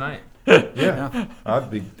those tonight. Yeah, I'd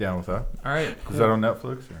be down with that. All right. Is that on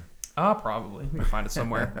Netflix? Or? Probably. We can find it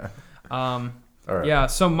somewhere. All right. Yeah.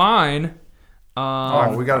 So mine.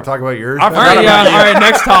 Oh, we got to talk about yours. I now? All right. Yeah. All right.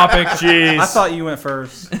 Next topic. Jeez. I thought you went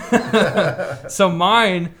first. So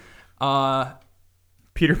mine.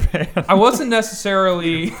 Peter Pan. I wasn't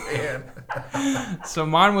necessarily. So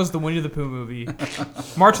mine was the Winnie the Pooh movie,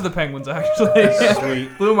 March of the Penguins. Actually,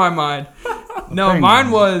 Sweet. blew my mind. No, Penguin.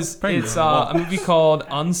 mine was Penguin. it's a movie called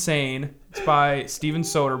Unsane. It's by Steven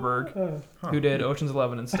Soderbergh, who did Ocean's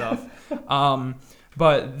 11 and stuff.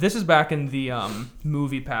 But this is back in the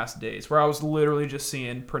movie pass days where I was literally just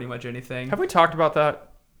seeing pretty much anything. Have we talked about that?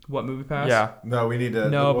 What movie pass? Yeah. No, we need to.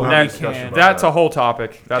 No, we'll but have we a discussion can. about That's that. a whole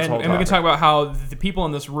topic. That's a And, whole and we can topic. talk about how the people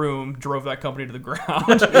in this room drove that company to the ground.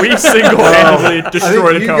 We single-handedly I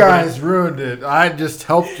destroyed think a you company. guys ruined it. I just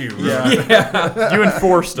helped you. ruin it. yeah. You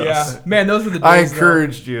enforced us. Yeah. Man, those were the days. I though.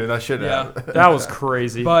 encouraged you, and I should Yeah. have. That was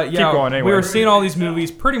crazy. But yeah, Keep going anyway. we were seeing all these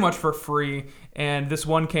movies pretty much for free, and this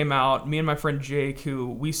one came out. Me and my friend Jake, who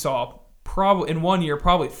we saw probably in 1 year,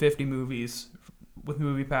 probably 50 movies with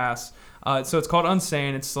Movie Pass. So it's called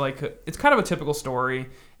Unsane. It's like it's kind of a typical story,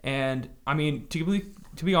 and I mean to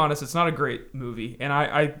be honest, it's not a great movie. And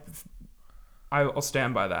I'll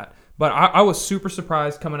stand by that. But I was super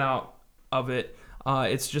surprised coming out of it.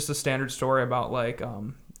 It's just a standard story about like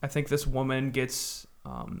I think this woman gets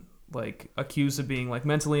like accused of being like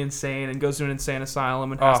mentally insane and goes to an insane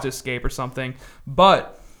asylum and has to escape or something.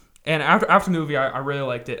 And after the movie, I really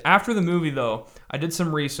liked it. After the movie, though, I did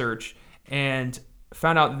some research and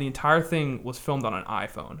found out that the entire thing was filmed on an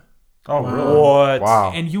iPhone. Oh, really? What?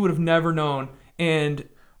 Wow. And you would have never known. And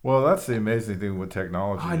Well, that's the amazing thing with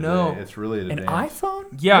technology. I know. Today. It's really An advanced. iPhone?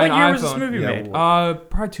 yeah, What an year iPhone. was this movie Yeah, made?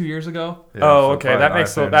 Probably 2 years ago. Yeah, Oh, so okay. probably That an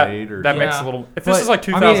makes iPhone that 8 or that makes Yeah. a little. If this is like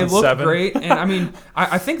I mean, 2007, it looked great, and I mean,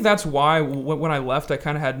 I think that's why when I left, I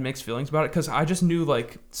kind of had mixed feelings about it because I just knew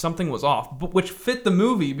like something was off, but which fit the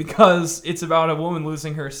movie because it's about a woman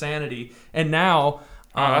losing her sanity, and now.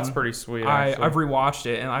 Oh, that's pretty sweet. Actually. I've rewatched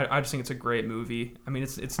it, and I just think it's a great movie. I mean,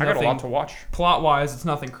 it's I nothing. got a lot to watch. Plot wise, it's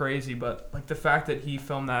nothing crazy, but like the fact that he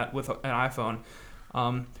filmed that with an iPhone.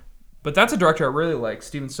 But that's a director I really like,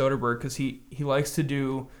 Steven Soderbergh, because he likes to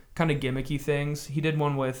do kind of gimmicky things. He did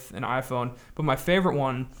one with an iPhone, but my favorite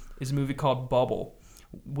one is a movie called Bubble,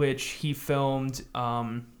 which he filmed.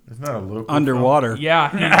 Isn't that a local Underwater.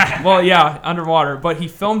 Yeah, underwater. But he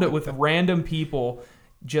filmed it with random people,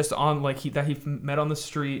 just on like that he met on the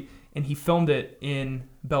street, and he filmed it in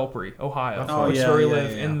Belpre, Ohio, which is where he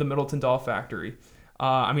lived in the Middleton Doll Factory.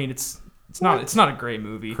 I mean, it's not a great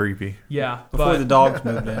movie. Creepy. Yeah, Before the dogs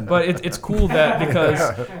moved in. but it's cool that because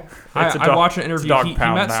I watched an interview. He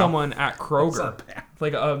met someone at Kroger,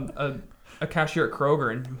 like a cashier at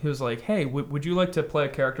Kroger, and he was like, "Hey, would you like to play a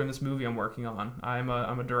character in this movie I'm working on? I'm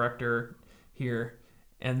a director here."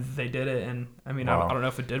 And they did it, and I mean, Wow. I don't know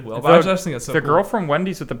if it did well, but I just think it's so the cool. girl from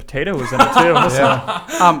Wendy's with the potato was in it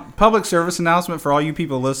too. Public service announcement for all you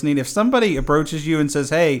people listening. If somebody approaches you and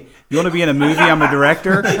says, "Hey, you want to be in a movie? I'm a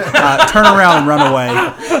director," turn around and run away.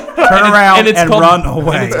 Turn around and run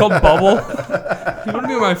away. And it's called Bubble. You want to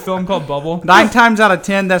be in my film called Bubble? 9 times out of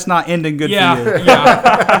 10, that's not ending good for you.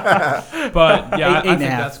 Yeah. But yeah, I think 8.5.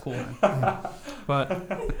 that's cool.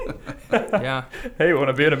 But yeah, Hey, you want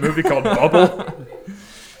to be in a movie called Bubble?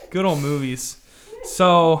 good old movies.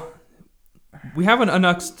 So we have a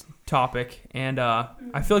next topic, and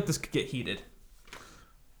I feel like this could get heated.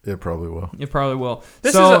 It probably will. It probably will.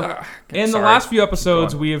 This so is in the last few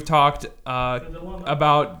episodes, we have talked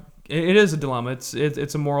about. It is a dilemma.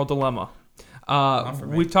 It's a moral dilemma.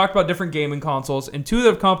 We've talked about different gaming consoles, and two that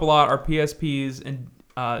have come up a lot are PSPs and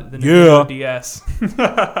the Nintendo DS.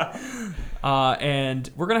 And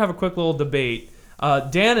we're gonna have a quick little debate.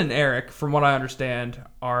 Dan and Eric, from what I understand,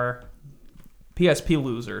 are PSP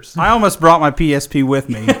losers. I almost brought my PSP with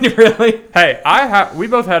me. Really? Hey, we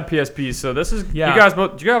both had PSPs, so this is you guys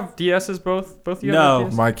both. Do you have DSs both? Both of you No. have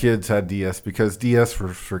DS? My kids had DS because DS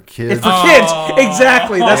for kids. It's for kids.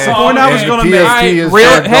 Exactly. That's the point I was going to PSP make. Alright, is reel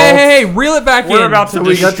for it, hey, adults. reel it back We're in. about to So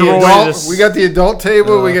we got the destroy adult. this. We got the adult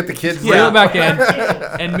table. We got the kids. Reel table. it back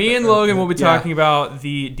in. And me and Logan will be talking about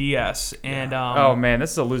the DS. And Oh man,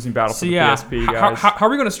 this is a losing battle so for the yeah, PSP, guys. how are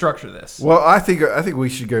we going to structure this? Well, I think we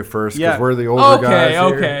should go first because Yeah. we're the older guys. Here.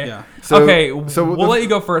 Okay. Yeah. So we'll let you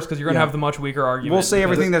go first because you're going to Yeah. have the much weaker argument. We'll say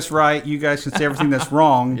everything that's right. You guys can say everything that's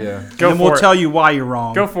wrong. Yeah. And Go then for we'll it. tell you why you're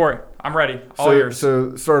wrong. Go for it. I'm ready. All So, yours.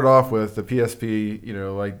 so start off with the PSP. You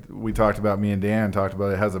know, like we talked about, me and Dan talked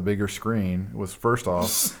about, it has a bigger screen. Was first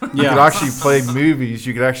off, you could actually play movies.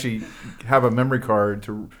 You could actually have a memory card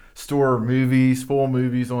to store movies, full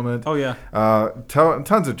movies on it. Oh, yeah.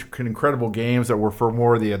 Tons of incredible games that were for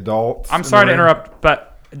more of the adults. I'm sorry to interrupt,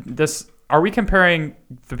 but are we comparing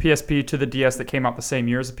the PSP to the DS that came out the same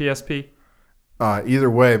year as the PSP? Either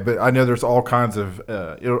way, but I know there's all kinds of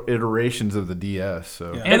iterations of the DS.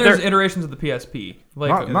 So Yeah. And there's iterations of the PSP.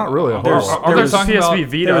 Like not really a whole There's- lot. Are there talking about- PSP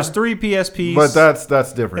Vita? There was 3 PSPs. But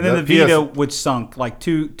that's different. and then That the Vita, PS which sunk like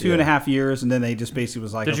two and a half years, and then they just basically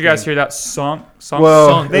was like, Did you guys hear that? Sunk.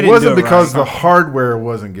 Well, They it didn't wasn't do it because right. the hardware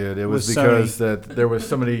wasn't good. It was Was because that there was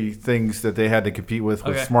so many things that they had to compete with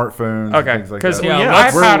Okay. smartphones and Okay, things like because that. Yeah,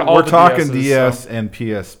 I've had all We're the talking DSs, DS so- and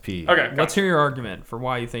PSP. Okay, Let's hear your argument for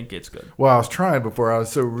why you think it's good. Well, I was trying before I was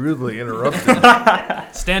so rudely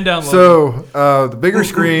interrupted. Stand down, Logan. So the bigger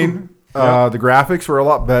screen, the graphics were a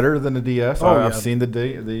lot better than the DS. Oh, I've yeah. seen the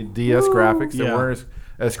DS graphics. They Yeah. weren't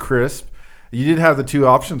as crisp. You did have the two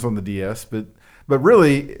options on the DS, but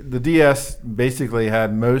really the DS basically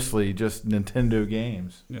had mostly just Nintendo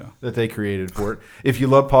games that they created for it. If you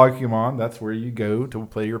love Pokemon, that's where you go to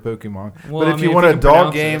play your Pokemon. Well, but I if mean, you if wanted you can adult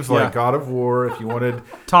pronounce it. games like God of War, if you wanted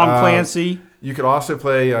Tom Clancy. you could also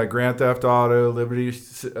play Grand Theft Auto, Liberty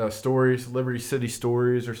City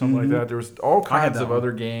Stories, or something like that. There was all kinds that of one.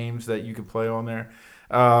 other games that you could play on there.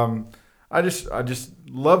 I just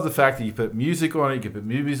love the fact that you put music on it, you could put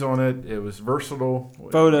movies on it. It was versatile.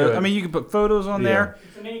 Photos. Good. I mean, you can put photos on there.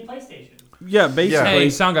 It's a mini PlayStation. Yeah, basically. Hey,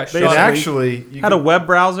 sound guy, shut And up. actually, you Had a web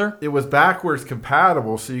browser. it was backwards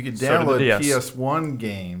compatible, so you could So did the download DS. PS1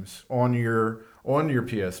 games on your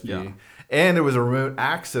PSP. Yeah. And it was a remote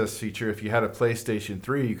access feature. If you had a PlayStation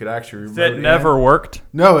 3, you could actually remote It in. never worked.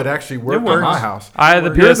 No, it actually worked works. in my house. I had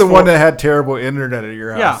the You're the PS4. one that had terrible internet at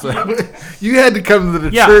your house. Yeah. So you had to come to the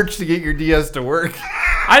Yeah. church to get your DS to work.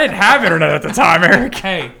 I didn't have internet at the time, Eric.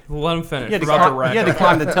 Hey, let him finish. You had, to We're about to climb, wreck. you had to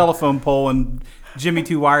climb the telephone pole and jimmy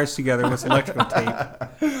two wires together with electrical tape.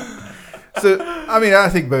 So, I mean, I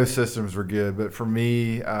think both systems were good, but for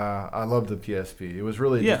me, I love the PSP. It was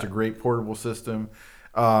really just a great portable system.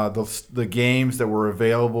 The games that were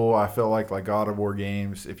available, I felt like God of War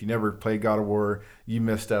games. If you never played God of War, you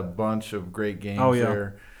missed a bunch of great games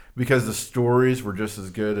there because the stories were just as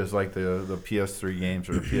good as like the PS3 games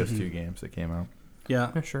or the PS2 games that came out.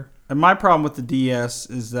 Yeah. Yeah, sure. And my problem with the DS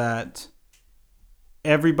is that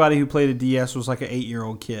everybody who played a DS was like an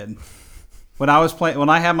 8-year-old kid. When I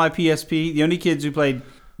had my PSP, the only kids who played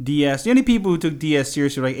DS, the only people who took DS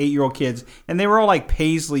seriously were like 8-year-old kids, and they were all like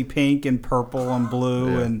paisley pink and purple and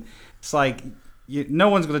blue, and it's like no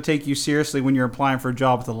one's going to take you seriously when you're applying for a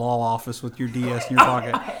job at the law office with your DS in your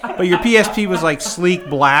pocket. But your PSP was like sleek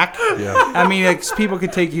black. Yeah. I mean, people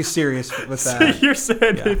could take you serious with that. You're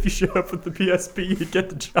saying if you show up with the PSP, you get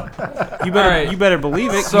the job. You better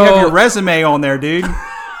believe it. So- You have your resume on there, dude.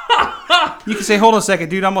 You can say, hold on a second,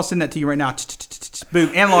 dude. I'm going to send that to you right now. Boom.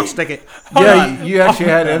 Analog stick it. Yeah, you actually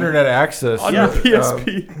had internet access On your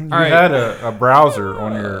PSP. You had a browser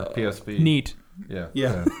on your PSP. Neat. Yeah.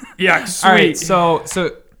 Yeah. Yeah, sweet. All right, so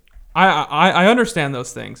I understand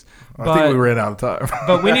those things, I but think we ran out of time.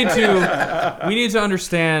 but we need to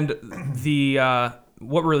understand the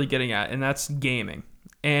what we're really getting at, and that's gaming.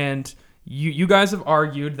 And you guys have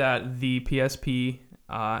argued that the PSP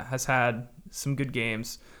has had some good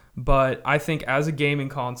games, but I think as a gaming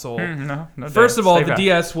console, No, first of all, Save the that.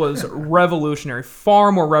 DS was revolutionary,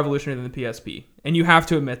 far more revolutionary than the PSP, and you have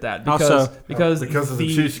to admit that because of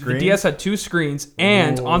the two screens? The DS had two screens,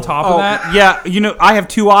 and on top of that, Yeah, I have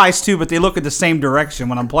two eyes too, but they look at the same direction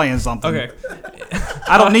when I'm playing something. okay,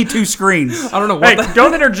 I don't need two screens. I don't know what. Hey,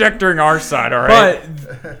 don't interject during our side, all right?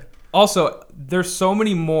 But also, there's so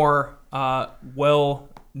many more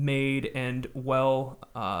well-made and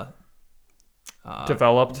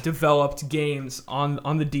developed games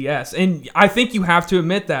on the DS, and I think you have to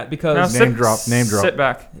admit that because Name drop. Sit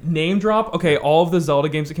back. name drop. Okay, all of the Zelda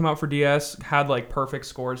games that came out for DS had like perfect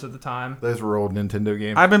scores at the time. Those were old Nintendo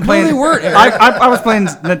games. I've been playing. they weren't. I was playing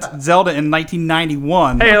Zelda in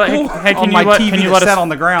 1991. Hey, on can my you let, TV can you that let sat us, on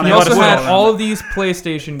the ground. You let also us had know? all of these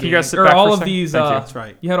PlayStation games, you guys sit or back all for a of second? these. Thank you. That's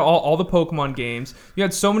right. You had all the Pokemon games. You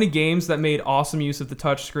had so many games that made awesome use of the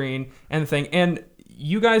touchscreen and the thing. And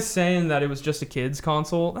you guys saying that it was just a kids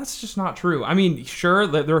console, that's just not true. I mean, sure,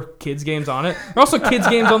 there are kids games on it. There are also kids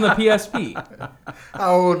games on the PSP.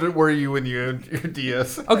 How old were you when you owned your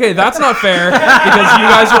DS? Okay, that's not fair because you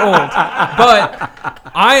guys are old.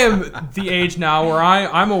 But I am the age now where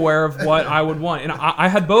I'm aware of what I would want. And I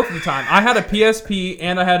had both at the time. I had a PSP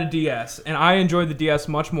and I had a DS. And I enjoyed the DS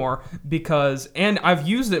much more and I've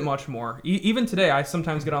used it much more. Even today, I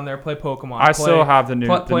sometimes get on there, play Pokemon. Still have the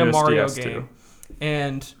play a newest Mario DS game. too.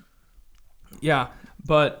 And yeah,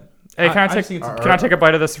 but Hey, can I just take think it's can I take a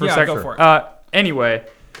bite of this for a Yeah, second? go for it. Anyway,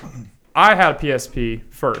 I had a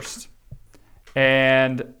PSP first,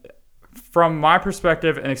 and from my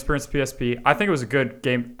perspective and experience with PSP, I think it was a good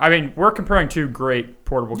game. I mean, we're comparing two great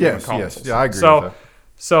portable gaming consoles. Yes. Yeah, I agree with that.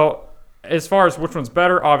 So as far as which one's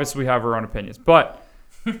better, obviously we have our own opinions. But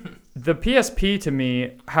the PSP to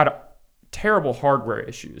me had terrible hardware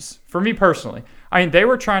issues. For me personally, I mean, they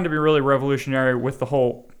were trying to be really revolutionary with the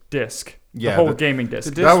whole disc, Yeah, the whole the- gaming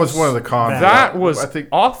disc. That was one of the cons. That was I think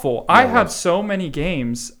awful. Yeah, I it had was. so many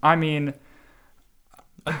games. I mean,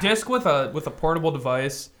 a disc with a portable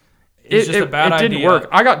device. It's just a bad it idea. didn't work.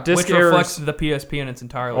 I got disc which reflects errors. the PSP in its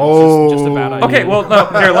entirety. Oh. It's just a bad idea. Okay, well, no,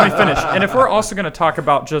 here, let me finish. And if we're also going to talk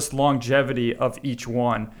about just longevity of each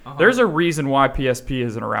one, there's a reason why PSP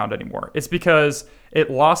isn't around anymore. It's because it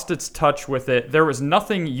lost its touch with it. There was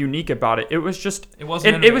nothing unique about it. It was just It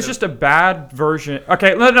wasn't it was innovative. just a bad version.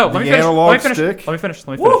 Okay, no, let me finish. analog Let me finish. stick? Let me finish.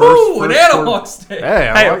 Woohoo! An first- analog stick. Hey,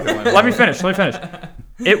 I Hey, like that one. let me finish.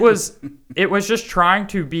 It was just trying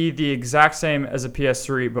to be the exact same as a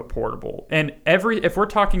PS3 but portable. And if we're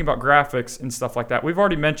talking about graphics and stuff like that, we've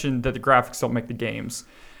already mentioned that the graphics don't make the games.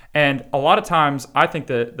 And a lot of times I think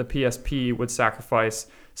that the PSP would sacrifice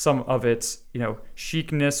some of its,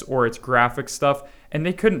 chicness or its graphic stuff, and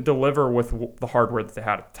they couldn't deliver with the hardware that they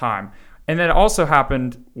had at the time. And then it also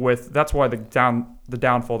happened with, that's why the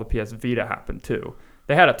downfall of the PS Vita happened too.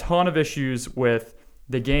 They had a ton of issues with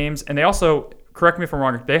the games, and they also, correct me if I'm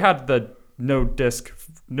wrong, they had the no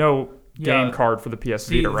game card for the PS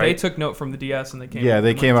Vita, right? They took note from the DS and they came. Yeah,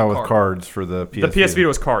 they came out with cards for the PS. The PS Vita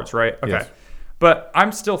was cards, right? Okay. Yes. But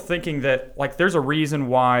I'm still thinking that like there's a reason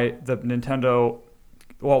why the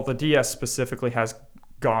the DS specifically has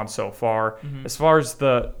gone so far. As far as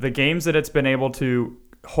the games that it's been able to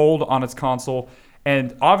hold on its console,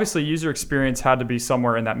 and obviously user experience had to be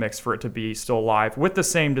somewhere in that mix for it to be still alive with the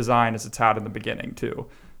same design as it's had in the beginning too.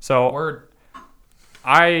 So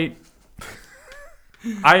I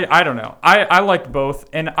don't know. I liked both,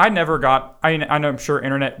 and I never got. I know I'm sure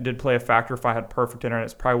internet did play a factor. If I had perfect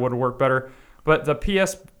internet, it probably would have worked better. But the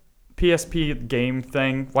PSP game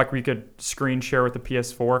thing, like we could screen share with the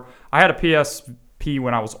PS4. I had a PSP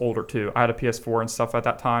when I was older too. I had a PS4 and stuff at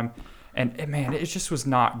that time, and man, it just was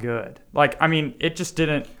not good. Like, I mean, it just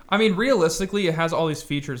didn't. I mean, realistically, it has all these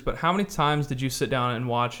features, but how many times did you sit down and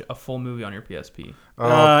watch a full movie on your PSP?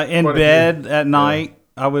 In bed at night.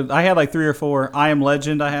 I had like 3 or 4. I Am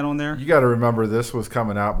Legend I had on there. You got to remember, this was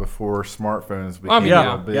coming out before smartphones became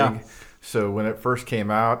real big. Yeah. So when it first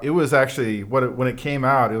came out, it was actually when it came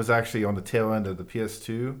out, it was actually on the tail end of the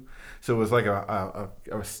PS2. So it was like a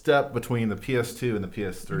step between the PS2 and the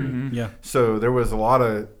PS3. Mm-hmm. Yeah. So there was a lot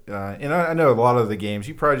of, and I know a lot of the games.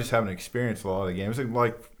 You probably just haven't experienced a lot of the games.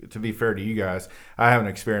 Like, to be fair to you guys, I haven't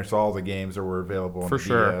experienced all the games that were available on the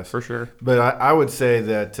DS. For sure. But I would say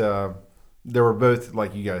that. There were both,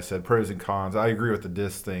 like you guys said, pros and cons. I agree with the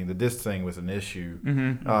disc thing. The disc thing was an issue.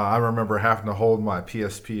 Mm-hmm. I remember having to hold my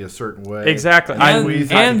PSP a certain way. Exactly.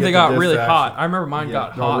 And they got really hot. I remember mine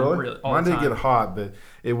got hot. Really? Mine didn't get hot, but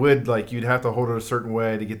it would, like, you'd have to hold it a certain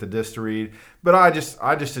way to get the disc to read. But I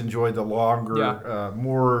just enjoyed the longer,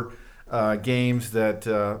 more games that,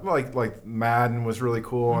 like Madden was really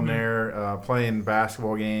cool on there, playing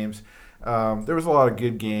basketball games. There was a lot of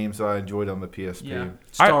good games that I enjoyed on the PSP. Yeah.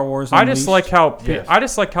 Star Wars. I just like how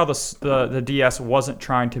the DS wasn't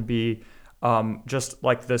trying to be just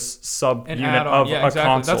like this sub unit of a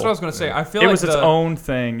console. That's what I was going to say. I feel it like was its own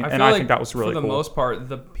thing, and I think that was really cool. For the most part,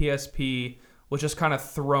 the PSP was just kind of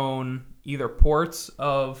thrown either ports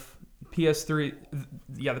of PS3.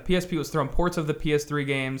 Yeah, the PSP was thrown ports of the PS3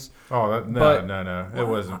 games. Oh, no, it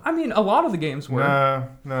wasn't. I mean, a lot of the games were.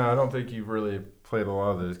 No, I don't think you've really played a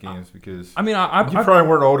lot of those games because I mean, you probably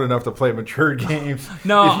weren't old enough to play mature games.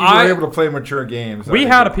 No, if you were able to play mature games. We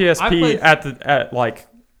had a PSP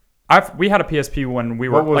we had a PSP when we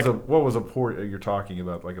were. What was a port you're talking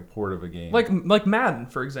about? Like a port of a game? Like Madden,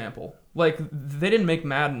 for example. Like, they didn't make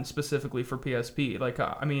Madden specifically for PSP. Like,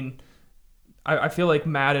 I mean, I feel like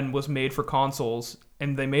Madden was made for consoles,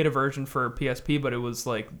 and they made a version for PSP, but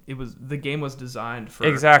the game was designed for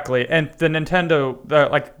exactly. And the Nintendo,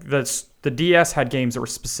 the DS had games that were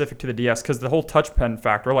specific to the DS because the whole touch pen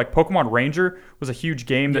factor, like Pokemon Ranger, was a huge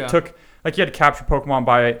game that took. Like, you had to capture Pokemon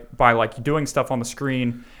by like doing stuff on the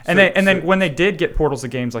screen, and then when they did get portals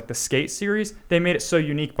of games like the Skate series, they made it so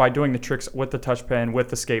unique by doing the tricks with the touch pen, with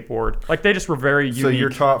the skateboard. Like, they just were very unique. So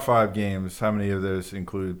your top 5 games, how many of those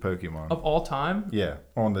included Pokemon of all time? Yeah,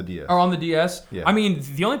 on the DS. Or on the DS? Yeah. I mean,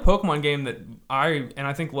 the only Pokemon game that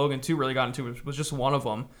I think Logan too really got into was just one of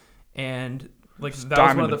them, and like that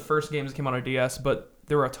was one of the first games that came out on DS. But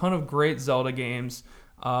there were a ton of great Zelda games.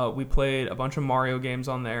 We played a bunch of Mario games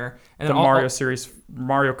on there, and the Mario series,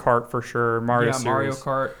 Mario Kart for sure, Mario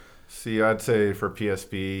Kart. See, I'd say for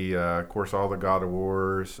PSP, of course, all the God of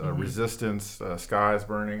Wars, Resistance, Sky is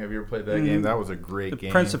Burning. Have you ever played that game? That was a great game.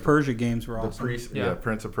 The Prince of Persia games were awesome.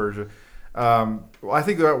 Prince of Persia. Well, I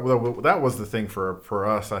think that was the thing for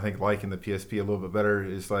us. I think liking the PSP a little bit better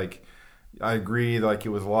is like. I agree, like it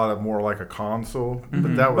was a lot more like a console,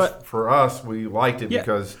 but that was for us. We liked it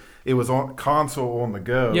because it was on console on the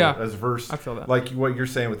go. Yeah, as versus I feel that. Like what you're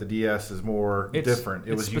saying with the DS is more different.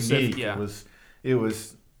 It was specific, unique. Yeah. It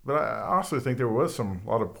was. But I also think there was a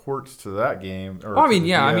lot of ports to that game. Well, I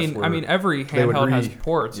mean, I mean, every handheld has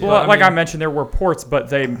ports. Yeah. Well, I mentioned, there were ports, but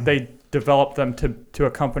they developed them to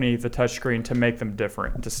accompany the touchscreen to make them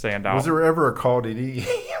different, to stand out. Was there ever a Call of Duty?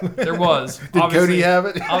 There was. Did Cody have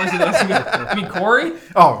it? Obviously, I mean, Corey?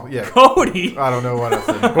 Oh, yeah. Cody? I don't know what I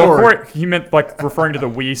said. Corey. He meant like referring to the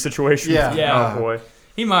Wii situation. Yeah. Oh, boy.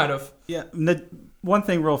 He might have. Yeah. One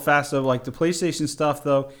thing real fast, though, like the PlayStation stuff,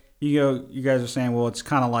 though, you guys are saying, well, it's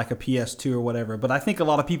kind of like a PS2 or whatever, but I think a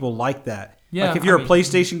lot of people like that. Yeah, like if you're a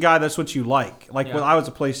PlayStation guy, that's what you like. Like when I was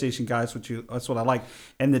a PlayStation guy, that's what I like.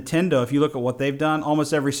 And Nintendo, if you look at what they've done,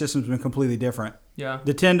 almost every system's been completely different. Yeah.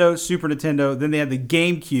 Nintendo, Super Nintendo. Then they had the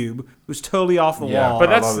GameCube, which was totally off the wall.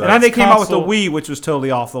 But I love that. and then they came out with the console- Wii, which was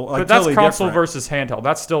totally off the wall. But that's totally console different. versus handheld.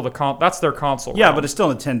 That's still that's their console. Yeah, realm. but it's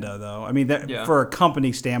still Nintendo, though. I mean, Yeah. for a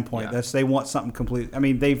company standpoint, Yeah. they want something complete. I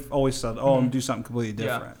mean, they've always said, "Oh, I'm do something completely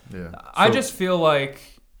Yeah. different." Yeah. I So- just feel like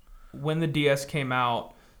when the DS came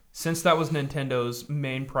out, since that was Nintendo's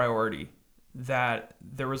main priority, that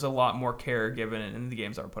there was a lot more care given in the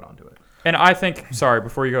games that were put onto it. And I think, sorry,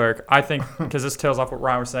 before you go, Eric, I think, because this tails off what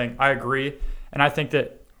Ryan was saying, I agree. And I think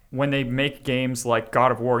that when they make games like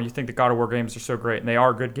God of War, you think the God of War games are so great, and they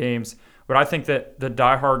are good games. But I think that the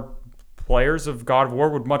diehard players of God of War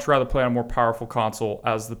would much rather play on a more powerful console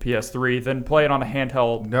as the PS3 than play it on a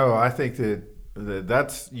handheld. No, I think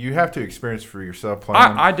that's you have to experience for yourself playing.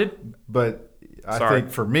 I did. But I Sorry.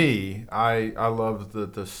 think for me, I loved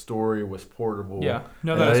that the story was portable. Yeah.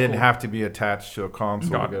 No, and that I is didn't cool. have to be attached to a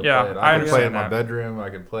console God, to go yeah, play it. I I could play it in understand my that. bedroom. I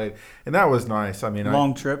could play it. And that was nice. I mean,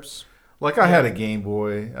 Long trips. like I had a Game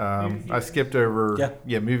Boy. I skipped over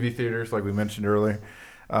movie theaters like we mentioned earlier.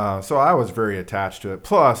 So I was very attached to it.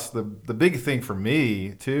 Plus, the big thing for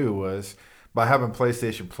me, too, was by having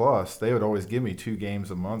PlayStation Plus, they would always give me 2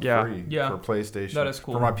 games a month free for PlayStation. That is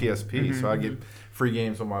cool. For my PSP. So I get free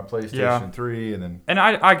games on my PlayStation 3. And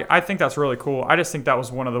I think that's really cool. I just think that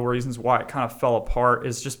was one of the reasons why it kind of fell apart,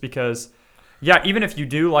 is just because, even if you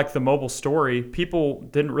do like the mobile story, people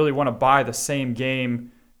didn't really want to buy the same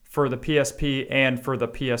game for the PSP and for the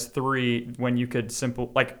PS3 when you could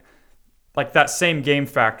like that same game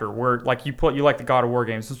factor where like you like the God of War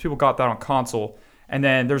games. Those people got that on console, and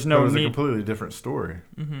then there's no It was need. a completely different story.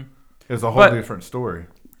 Mm-hmm. It was a whole different story.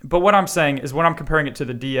 But what I'm saying is, when I'm comparing it to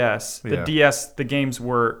the DS, Yeah. the games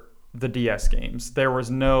were the DS games. There was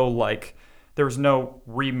no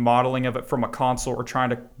remodeling of it from a console or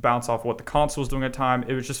trying to bounce off what the console was doing at the time.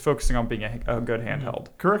 It was just focusing on being a good handheld.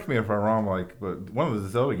 Correct me if I'm wrong, but one of the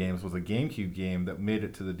Zelda games was a GameCube game that made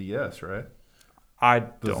it to the DS, right?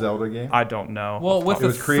 The Zelda game? I don't know. Well, with It the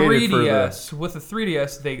was created for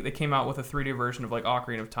 3DS, they came out with a 3D version of like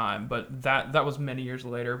Ocarina of Time, but that was many years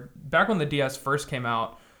later. Back when the DS first came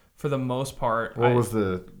out, for the most part, there was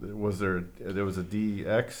a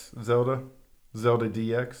DX Zelda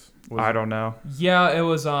DX? I don't know. Yeah, it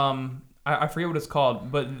was. I forget what it's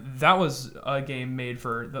called, but that was a game made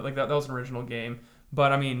for that. Like that was an original game.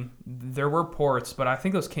 But I mean, there were ports, but I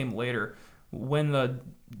think those came later. When the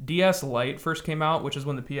DS Lite first came out, which is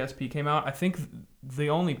when the PSP came out, I think the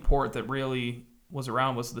only port that really was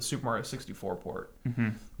around was the Super Mario 64 port,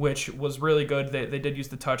 which was really good. They did use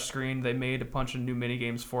the touch screen. They made a bunch of new mini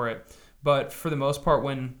games for it. But for the most part,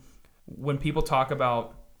 when people talk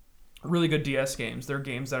about really good DS games, they're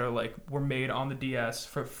games that were made on the DS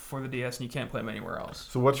for the DS, and you can't play them anywhere else.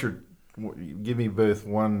 So give me both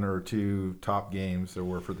 1 or 2 top games that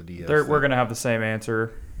were for the DS. We're going to have the same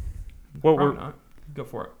answer. Probably not. Go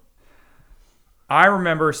for it. I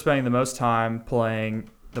remember spending the most time playing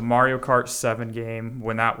the Mario Kart 7 game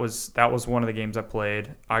when that was one of the games I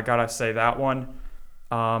played. I gotta say that one.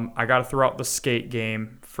 I gotta throw out the Skate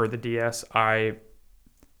game for the DS.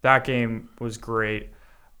 That game was great.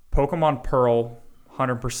 Pokemon Pearl,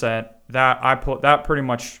 100%. That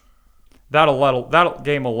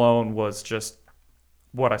game alone was just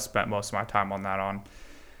what I spent most of my time on that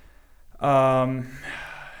on.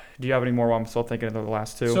 Do you have any more while I'm still thinking of the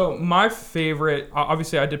last 2? So my favorite,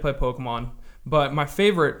 obviously I did play Pokemon, but my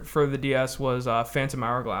favorite for the DS was Phantom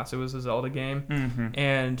Hourglass. It was a Zelda game,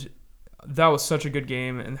 and that was such a good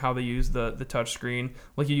game, and how they used the touch screen.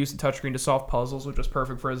 Like, you used the touch screen to solve puzzles, which was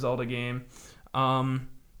perfect for a Zelda game. Pokemon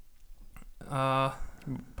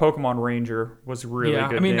Ranger was really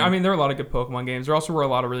good. I mean, there were a lot of good Pokemon games. There also were a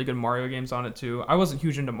lot of really good Mario games on it too. I wasn't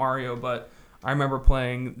huge into Mario, but I remember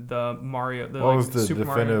playing the Mario. What was the Super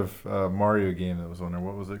definitive Mario game that was on there?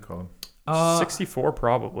 What was it called? 64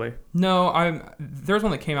 probably. No, there's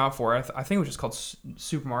one that came out for it. I think it was just called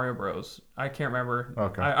Super Mario Bros. I can't remember.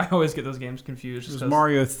 Okay. I always get those games confused. It was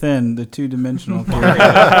Mario Thin, the 2-dimensional game. What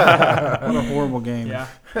a horrible game. Yeah.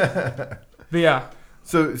 But yeah.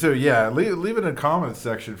 So yeah, leave it in the comments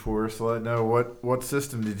section for us to let know what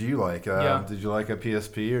system did you like. Did you like a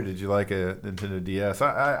PSP or did you like a Nintendo DS?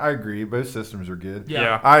 I agree. Both systems are good.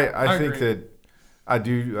 Yeah. I think agree. that I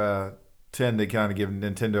do tend to kind of give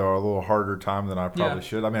Nintendo a little harder time than I probably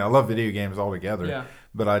should. I mean, I love video games altogether,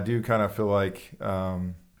 but I do kind of feel like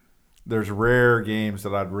there's rare games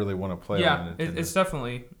that I'd really want to play on Nintendo. It's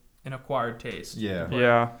definitely an acquired taste.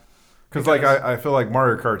 Yeah. Because I feel like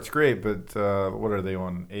Mario Kart's great, but what are they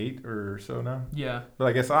on, 8 or so now? Yeah. But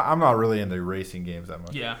I guess I'm not really into racing games that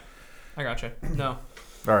much. Yeah. I gotcha. No.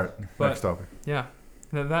 All right, next topic. Yeah.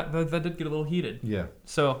 that did get a little heated. Yeah.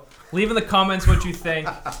 So leave in the comments what you think.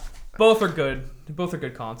 Both are good. Both are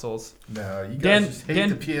good consoles. No, you guys Dan, just hate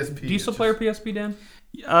the PSP. Do you still play your PSP, Dan?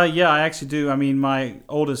 Yeah, I actually do. I mean, my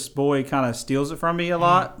oldest boy kind of steals it from me a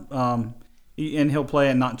lot. And he'll play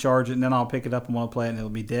it and not charge it, and then I'll pick it up and want to play it, and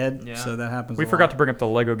it'll be dead. Yeah. So that happens. We forgot to bring up the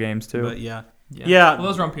Lego games too. But yeah. Well,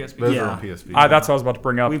 those are on PSP. Those Yeah. are on PSP. That's what I was about to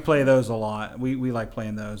bring up. We play those a lot. We like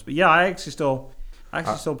playing those. But yeah, I actually still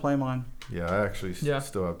play mine. Yeah, I actually still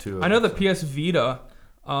have 2 of them. I know the PS Vita,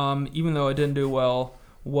 even though it didn't do well,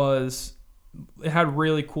 it had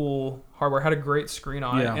really cool hardware. It had a great screen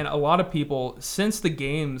on it, and a lot of people since the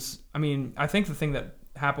games. I mean, I think the thing that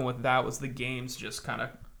happened with that was the games just kind of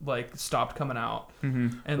like stopped coming out,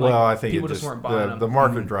 and like I think people just weren't buying them. The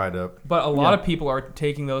market dried up. But a lot of people are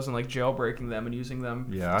taking those and like jailbreaking them and using them.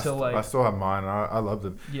 Yeah, I still have mine. I love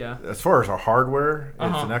them. Yeah. As far as our hardware,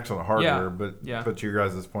 it's an excellent hardware. Yeah. But to your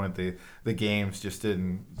guys' point, the games just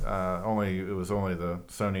didn't. It was only the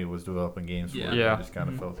Sony was developing games for it. Yeah. It just kind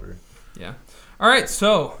of fell through. Yeah. All right.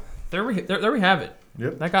 So there we have it.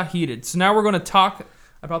 Yep. That got heated. So now we're going to talk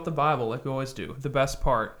about the Bible like we always do. The best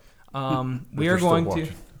part. We are going to.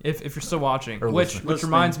 If you're still watching, which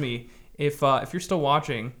reminds me, if you're still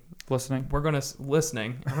watching, listening, we're gonna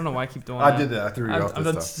listening. I don't know why I keep doing I that. did that. I threw you off I've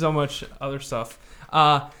this done stuff. so much other stuff.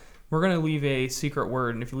 We're gonna leave a secret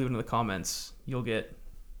word, and if you leave it in the comments, you'll get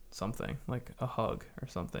something like a hug or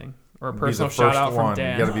something, or a personal shout out from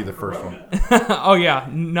Dan. You got to be the first one. Oh yeah,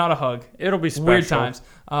 not a hug. it'll be special. Weird times.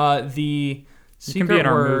 The You secret can be in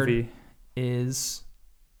our word movie. is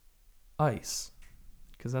ice.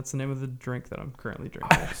 Because that's the name of the drink that I'm currently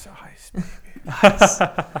drinking.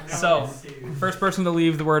 So, first person to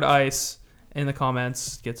leave the word ice in the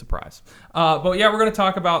comments gets a prize. But yeah, we're going to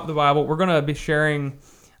talk about the Bible. We're going to be sharing,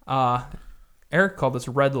 Eric called this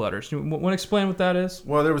red letters. Do you want to explain what that is?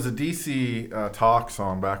 Well, there was a DC Talk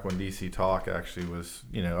song back when DC Talk actually was,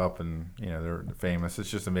 up and, they're famous.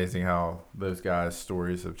 It's just amazing how those guys'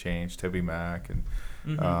 stories have changed. Toby Mac and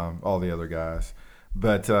all the other guys.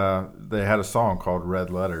 But they had a song called Red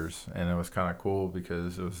Letters, and it was kind of cool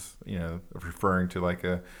because it was, referring to like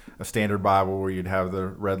a standard Bible where you'd have the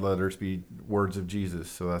red letters be words of Jesus.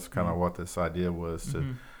 So that's kind of what this idea was,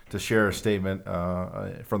 to share a statement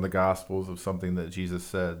from the Gospels of something that Jesus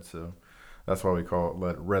said. So that's why we call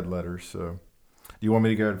it red letters. So do you want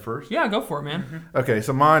me to go ahead first? Yeah, go for it, man. Okay,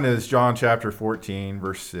 so mine is John chapter 14,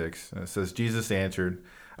 verse 6. And it says, Jesus answered,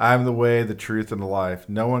 I am the way, the truth, and the life.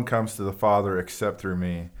 No one comes to the Father except through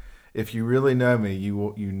me. If you really know me,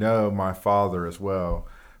 you know my Father as well.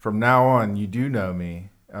 From now on, you do know me,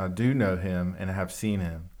 do know him, and have seen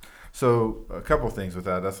him. So a couple of things with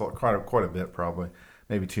that. That's quite a bit, probably.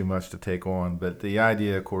 Maybe too much to take on. But the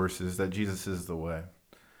idea, of course, is that Jesus is the way.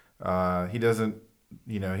 He doesn't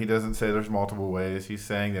say there's multiple ways. He's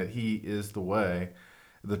saying that he is the way,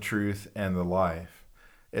 the truth, and the life.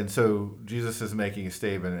 And so Jesus is making a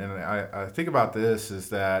statement, and I think about this is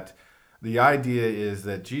that the idea is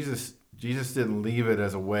that Jesus didn't leave it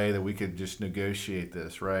as a way that we could just negotiate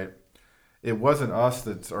this, right? It wasn't us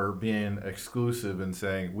that are being exclusive and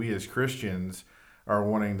saying we as Christians are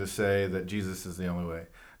wanting to say that Jesus is the only way.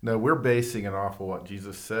 No, we're basing it off of what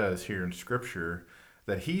Jesus says here in Scripture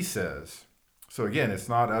that he says. So again, it's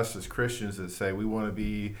not us as Christians that say we want to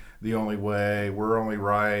be the only way, we're only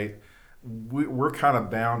right. We're kind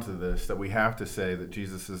of bound to this, that we have to say that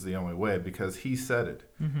Jesus is the only way because he said it.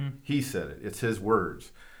 He said it. It's his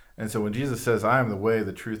words. And so when Jesus says, I am the way,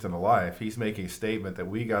 the truth, and the life, he's making a statement that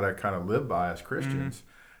we got to kind of live by as Christians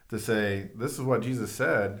to say, this is what Jesus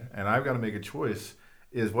said, and I've got to make a choice.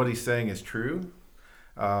 Is what he's saying is true?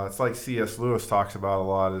 It's like C.S. Lewis talks about a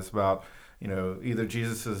lot. It's about, either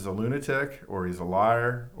Jesus is a lunatic or he's a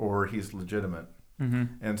liar or he's legitimate.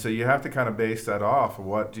 And so you have to kind of base that off of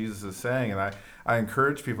what Jesus is saying. And I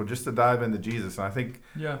encourage people just to dive into Jesus. And I think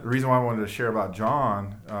the reason why I wanted to share about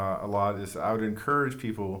John a lot is I would encourage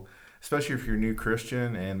people, especially if you're a new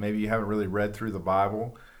Christian and maybe you haven't really read through the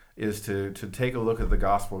Bible, is to take a look at the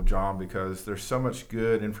Gospel of John, because there's so much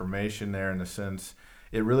good information there in the sense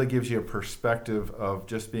it really gives you a perspective of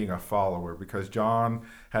just being a follower, because John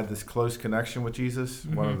had this close connection with Jesus,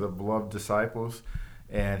 one of the beloved disciples.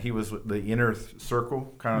 And he was the inner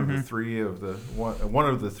circle, kind of the three of the one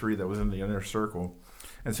of the three that was in the inner circle.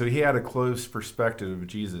 And so he had a close perspective of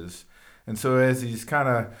Jesus. And so as he's kind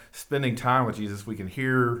of spending time with Jesus, we can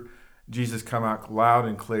hear Jesus come out loud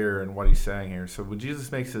and clear in what he's saying here. So when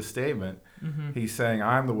Jesus makes this statement, he's saying,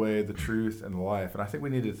 I'm the way, the truth, and the life. And I think we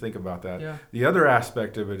need to think about that. Yeah. The other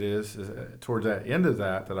aspect of it is towards that end of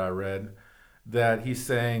that I read, that he's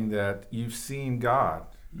saying that you've seen God.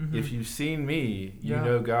 If you've seen me, you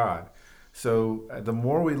know God. So the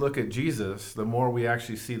more we look at Jesus, the more we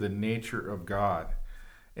actually see the nature of God.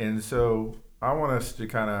 And so I want us to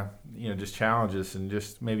kind of, just challenge us and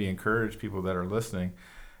just maybe encourage people that are listening.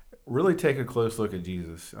 Really take a close look at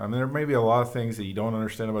Jesus. I mean, there may be a lot of things that you don't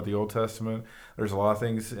understand about the Old Testament. There's a lot of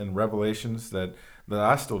things in Revelations that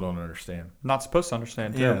I still don't understand. Not supposed to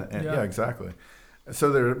understand, too. Yeah, exactly.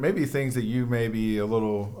 So there may be things that you may be a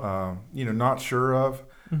little, not sure of.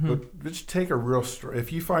 But just take a real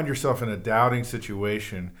if you find yourself in a doubting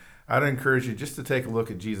situation, I'd encourage you just to take a look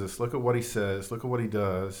at Jesus. Look at what he says. Look at what he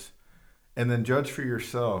does. And then judge for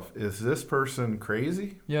yourself. Is this person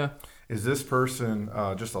crazy? Yeah. Is this person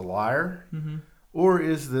just a liar? Or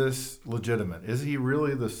is this legitimate? Is he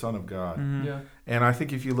really the Son of God? Yeah. And I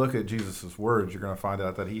think if you look at Jesus' words, you're going to find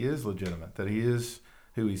out that he is legitimate, that he is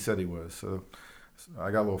who he said he was. So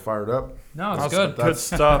I got a little fired up. No, it's good. Good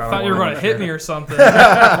stuff. I thought you were going to hit me or something.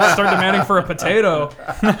 Start demanding for a potato.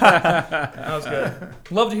 That was good.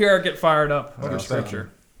 Love to hear it get fired up over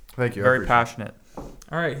scripture. Thank you. Very passionate.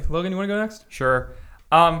 All right, Logan, you want to go next? Sure.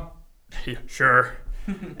 Yeah, sure.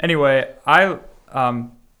 Anyway, I've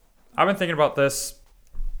been thinking about this.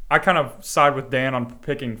 I kind of side with Dan on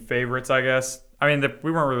picking favorites, I guess. I mean,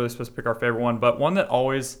 we weren't really supposed to pick our favorite one, but one that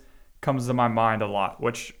always comes to my mind a lot,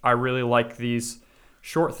 which I really like these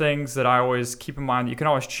short things that I always keep in mind that you can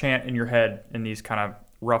always chant in your head in these kind of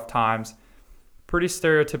rough times. Pretty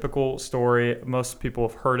stereotypical story. Most people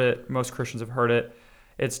have heard it. Most Christians have heard it.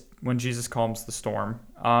 It's when Jesus calms the storm.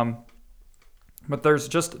 But there's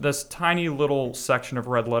just this tiny little section of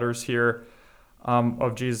red letters here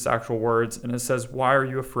of Jesus' actual words, and it says, "Why are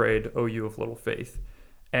you afraid, O you of little faith?"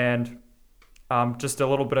 And just a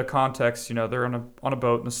little bit of context, they're on a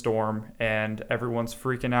boat in a storm, and everyone's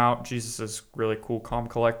freaking out. Jesus is really cool, calm,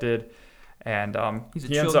 collected, and he's a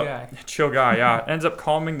chill guy. Chill guy, yeah. Ends up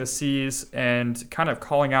calming the seas and kind of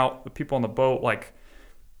calling out the people on the boat, like,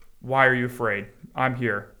 "Why are you afraid? I'm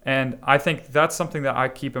here." And I think that's something that I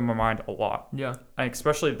keep in my mind a lot. Yeah. And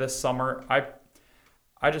especially this summer,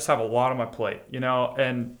 I just have a lot on my plate,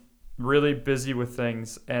 and really busy with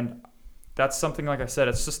things. And that's something, like I said,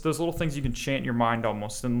 it's just those little things you can chant in your mind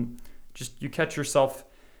almost. And just you catch yourself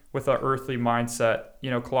with an earthly mindset.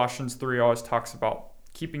 Colossians 3 always talks about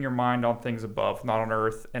keeping your mind on things above, not on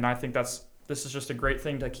earth. And I think this is just a great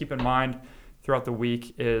thing to keep in mind throughout the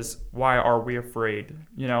week is, why are we afraid?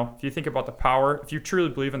 If you think about the power, if you truly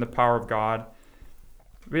believe in the power of God,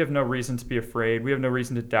 we have no reason to be afraid. We have no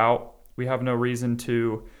reason to doubt. We have no reason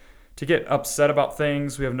to get upset about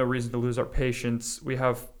things. We have no reason to lose our patience. We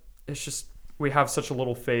have such a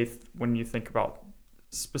little faith when you think about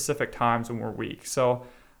specific times when we're weak. So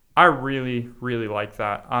I really, really like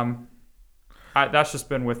that. That's just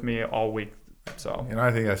been with me all week. So, and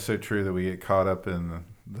I think that's so true that we get caught up in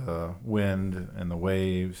the wind and the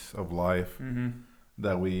waves of life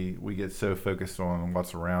that we get so focused on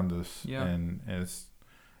what's around us, and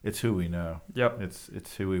it's who we know. Yep.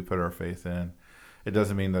 It's who we put our faith in. It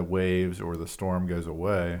doesn't mean the waves or the storm goes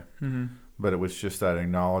away, but it was just that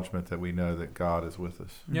acknowledgement that we know that God is with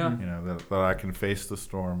us. Yeah. That I can face the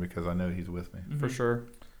storm because I know He's with me. For sure.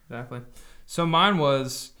 Exactly. So mine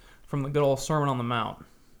was from the good old Sermon on the Mount,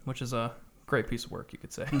 which is a great piece of work, you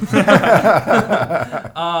could say.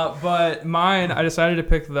 But mine, I decided to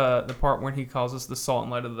pick the part when he calls us the salt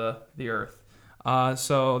and light of the earth.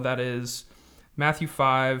 So that is Matthew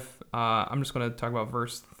 5. I'm just going to talk about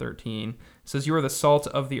verse 13. It says, "You are the salt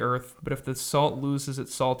of the earth, but if the salt loses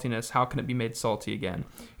its saltiness, how can it be made salty again?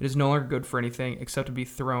 It is no longer good for anything except to be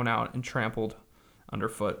thrown out and trampled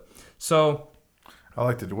underfoot." So I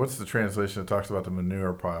like what's the translation that talks about the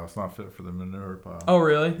manure pile? It's not fit for the manure pile. Oh,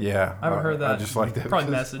 really? Yeah. I haven't heard that. I just like that. Probably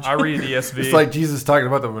message. I read ESV. It's like Jesus talking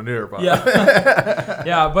about the manure pile. Yeah.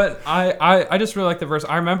 Yeah, but I just really like the verse.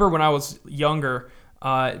 I remember when I was younger,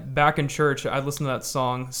 back in church, I listened to that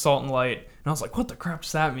song, Salt and Light, and I was like, what the crap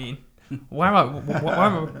does that mean? Why am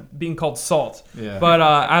I being called salt? Yeah. But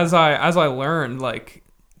as I learned, like,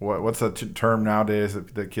 what's that term nowadays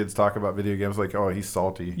that kids talk about video games? Like, oh, he's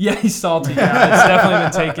salty. yeah, he's salty. Yeah, it's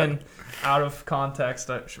definitely been taken out of context,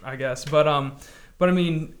 I guess. But I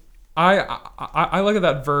mean, I look at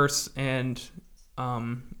that verse and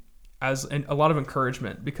as a lot of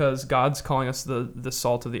encouragement, because God's calling us the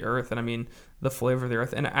salt of the earth, and I mean the flavor of the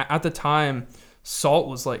earth. And at the time, salt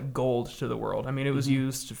was like gold to the world. I mean, it was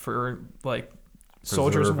used for like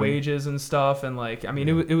soldiers' wages and stuff, and like, I mean,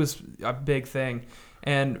 it was a big thing.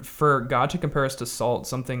 And for God to compare us to salt,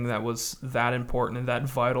 something that was that important and that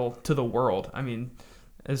vital to the world, I mean,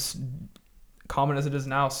 as common as it is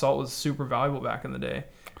now, salt was super valuable back in the day.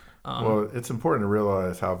 Well, it's important to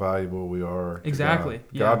realize how valuable we are to Exactly, God.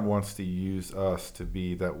 yeah. God wants to use us to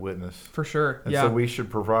be that witness. For sure. And Yeah. so we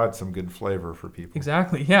should provide some good flavor for people.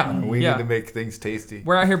 Exactly. Yeah. And we yeah. need to make things tasty.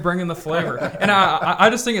 We're out here bringing the flavor, and I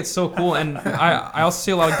just think it's so cool. And I also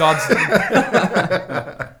see a lot of God's.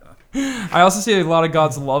 I also see a lot of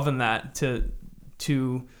God's love in that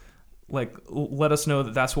to like let us know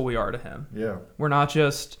that that's what we are to Him. Yeah. We're not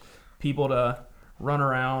just people to run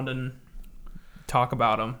around and talk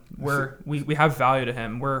about Him. We have value to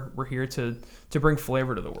Him. We're here to bring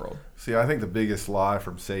flavor to the world. See, I think the biggest lie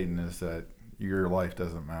from Satan is that your life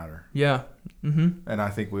doesn't matter. Yeah. Mm-hmm. And I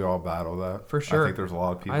think we all battle that. For sure. I think there's a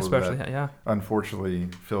lot of people that yeah. unfortunately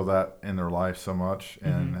feel that in their life so much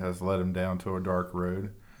and has led them down to a dark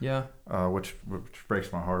road. Yeah. Which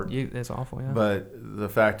breaks my heart. It's awful, yeah. But the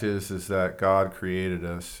fact is that God created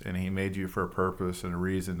us and He made you for a purpose and a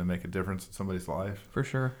reason to make a difference in somebody's life. For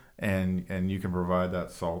sure. And you can provide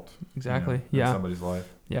that salt. Exactly. In somebody's life.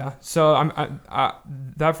 Yeah. So I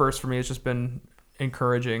that verse for me has just been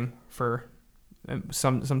encouraging for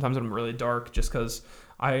sometimes I'm really dark just because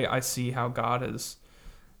I see how God is.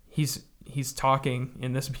 He's talking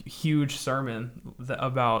in this huge sermon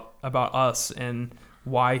about us and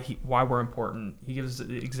why we're important. He gives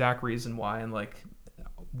the exact reason why and like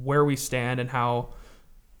where we stand and how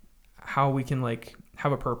we can like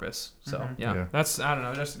have a purpose. So that's I don't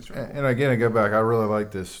know. That's really cool. And again, I go back. I really like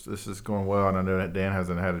this. This is going well, and I know that Dan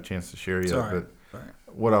hasn't had a chance to share yet. Sorry. But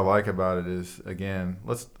what I like about it is, again,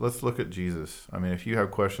 let's look at Jesus. I mean, if you have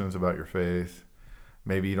questions about your faith,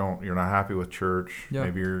 maybe you're not happy with church. Yeah.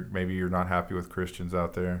 Maybe you're not happy with Christians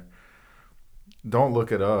out there. Don't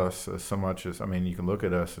look at us as so much as, I mean, you can look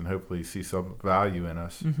at us and hopefully see some value in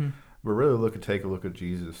us, but really take a look at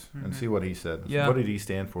Jesus and see what He said. Yeah. What did He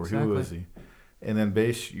stand for? Exactly. Who was He? And then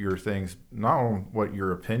base your things not on what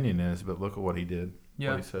your opinion is, but look at what He did.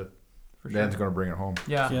 Yeah. What He said. For sure. Dan's going to bring it home.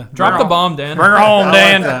 Yeah. Drop the bomb, Dan. Bring her home,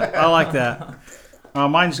 Dan. I like that.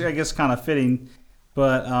 Mine's, I guess, kind of fitting,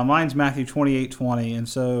 but mine's Matthew 28:20. And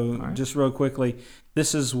so, just real quickly,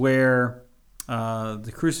 this is where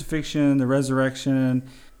the crucifixion, the resurrection,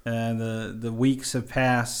 and the weeks have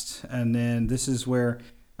passed, and then this is where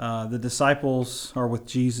the disciples are with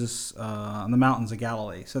Jesus on the mountains of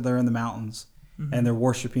Galilee. So they're in the mountains, and they're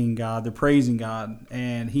worshiping God, they're praising God,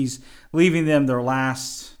 and He's leaving them their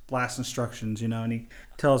last instructions, and He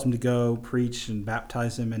tells them to go preach and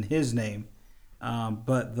baptize them in His name.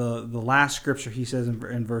 But the last scripture He says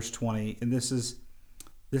in verse 20, and this is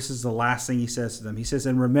the last thing He says to them. He says,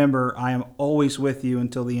 "And remember, I am always with you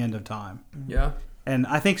until the end of time." Yeah. And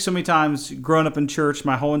I think so many times, growing up in church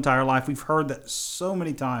my whole entire life, we've heard that so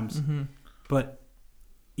many times. But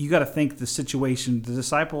you got to think the situation. The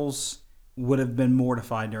disciples would have been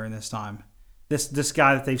mortified during this time. This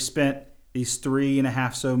guy that they've spent these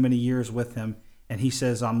 3.5 so many years with Him, and He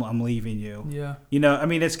says, I'm leaving you. Yeah. I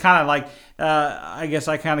mean, it's kind of like, I guess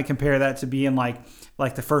I kind of compare that to being like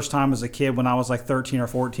the first time as a kid when I was like 13 or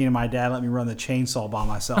 14 and my dad let me run the chainsaw by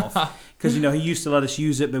myself. Because, He used to let us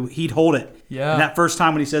use it, but he'd hold it. Yeah. And that first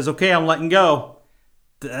time when He says, "Okay, I'm letting go,"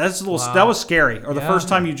 that's a little, that was scary. Or the first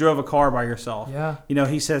time you drove a car by yourself. Yeah.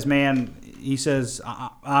 He says,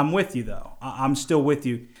 I'm with you though. I'm still with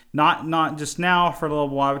you. Not just now for a little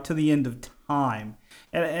while, but to the end of time.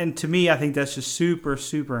 And to me, I think that's just super,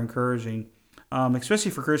 super encouraging,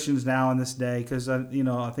 especially for Christians now in this day, because I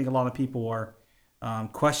think a lot of people are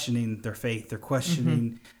questioning their faith. They're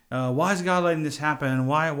questioning why is God letting this happen?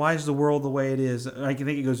 Why is the world the way it is? I think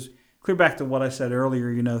it goes clear back to what I said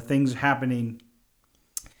earlier. Things happening.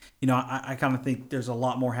 I kind of think there's a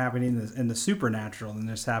lot more happening in the supernatural than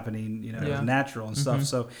there's happening, natural and stuff.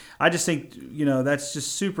 So I just think, that's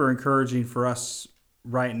just super encouraging for us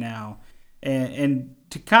right now. And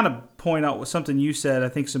to kind of point out something you said, I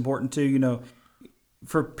think is important too,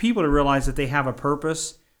 for people to realize that they have a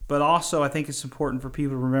purpose, but also I think it's important for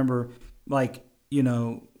people to remember,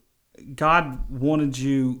 God wanted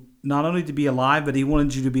you not only to be alive, but He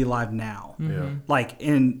wanted you to be alive now. Yeah.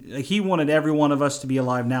 He wanted every one of us to be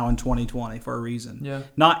alive now in 2020 for a reason. Yeah.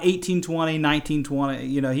 Not 1820,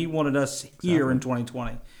 1920. He wanted us here in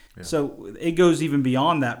 2020. Yeah. So it goes even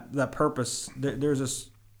beyond that purpose. There's this.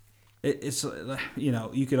 It's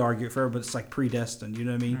you could argue it forever, but it's like predestined. You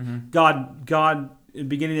know what I mean? God, at the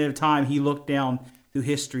beginning of time, He looked down through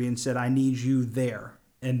history and said, "I need you there,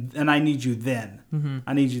 and I need you then.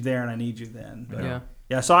 I need you there, and I need you then." But,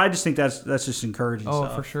 yeah, so I just think that's just encouraging. Oh,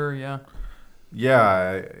 stuff. for sure, yeah.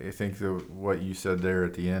 Yeah, I think that what you said there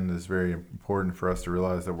at the end is very important for us to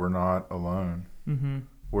realize that we're not alone.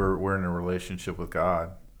 We're in a relationship with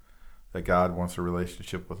God. That God wants a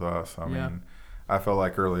relationship with us. I mean, I felt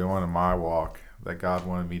like early on in my walk that God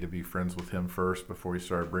wanted me to be friends with Him first before He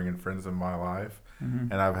started bringing friends in my life.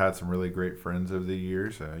 Mm-hmm. And I've had some really great friends over the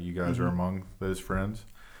years. You guys Mm-hmm. are among those friends.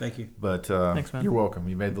 Thank you. But Thanks, man. you're welcome.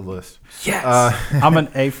 You made the list. Yes. I'm an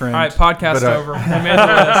A friend. All right, podcast But, over. We made the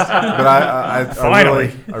list. But I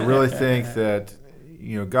Finally. really think that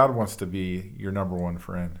God wants to be your number one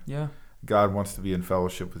friend. Yeah. God wants to be in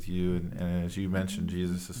fellowship with you, and as you mentioned,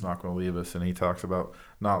 Jesus is not going to leave us, and He talks about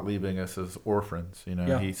not leaving us as orphans.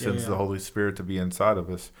 He sends the Holy Spirit to be inside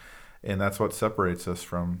of us, and that's what separates us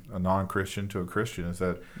from a non-Christian to a Christian. Is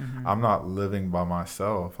that I'm not living by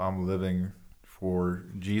myself; I'm living for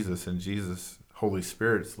Jesus, and Jesus, Holy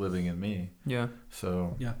Spirit's living in me. Yeah.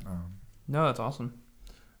 So No, that's awesome.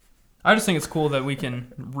 I just think it's cool that we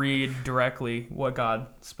can read directly what God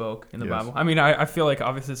spoke in the Bible. I mean, I feel like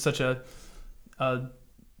obviously it's such a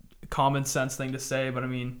common sense thing to say, but I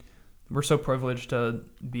mean, we're so privileged to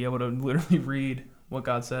be able to literally read what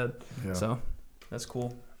God said. Yeah. So that's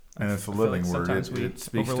cool. And it's a I feel living like word. sometimes we It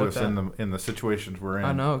speaks to overlook us that. in the situations we're in.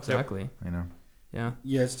 I know, exactly. Yeah.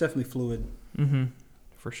 Yeah, it's definitely fluid. Mm-hmm.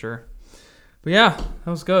 For sure. But yeah,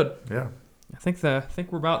 that was good. Yeah. I think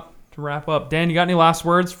we're about to wrap up. Dan, you got any last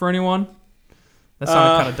words for anyone? That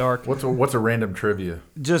sounded kind of dark. What's a random trivia?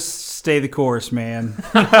 Just stay the course, man.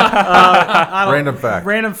 Random fact.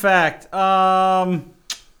 Random fact. Oh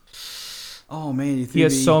man, you threw He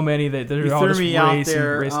has me, so many that you they're all threw just me out racing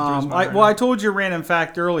there. through his mind right I told you a random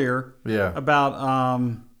fact earlier Yeah. about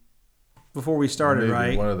before we started, Movie,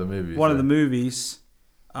 right? One of the movies. One of the movies.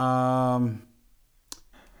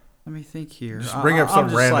 Let me think here. Just bring up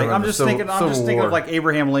something random. I'm just thinking of like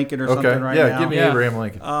Abraham Lincoln or something right now. Give me Abraham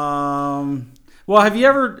Lincoln. Well, have you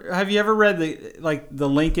ever read the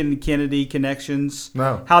Lincoln Kennedy connections?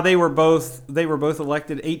 No. How they were both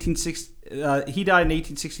elected 1860. He died in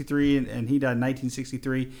 1863 and he died in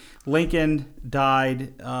 1963. Lincoln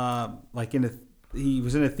died he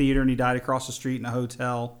was in a theater and he died across the street in a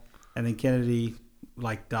hotel, and then Kennedy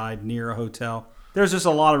died near a hotel. There's just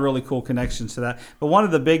a lot of really cool connections to that. But one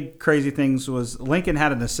of the big crazy things was Lincoln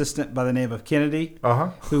had an assistant by the name of Kennedy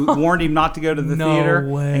who warned him not to go to the theater.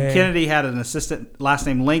 way. And Kennedy had an assistant last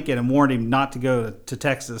name Lincoln and warned him not to go to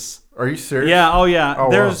Texas. Are you serious? Yeah, oh yeah.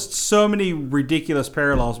 Oh, There's wow. so many ridiculous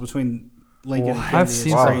parallels between Lincoln and Kennedy. I've It's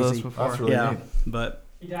seen some of crazy. those before. That's really neat. But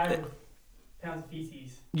He died with pounds of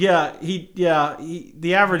feces. he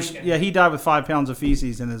died with 5 pounds of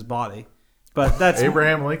feces in his body. But that's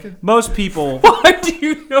Abraham Lincoln? most people. Why do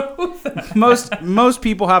you know that? Most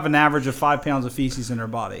people have an average of 5 pounds of feces in their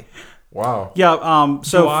body. Wow. Yeah.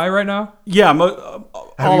 Do I right now? Yeah. Have All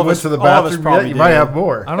you of went us. to the all of us bathroom probably yet? You did. might have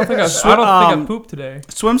more. I don't think I pooped today.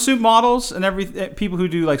 Swimsuit models and people who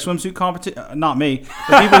do swimsuit competition. Not me,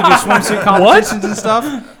 but people who do swimsuit competitions and stuff.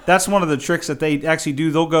 That's one of the tricks that they actually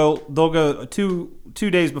do. They'll go 2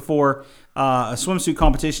 days before a swimsuit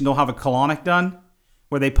competition. They'll have a colonic done,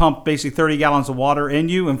 where they pump basically 30 gallons of water in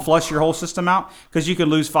you and flush your whole system out, because you could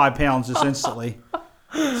lose 5 pounds just instantly.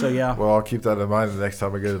 So, yeah. Well, I'll keep that in mind the next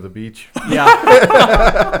time I go to the beach. Yeah.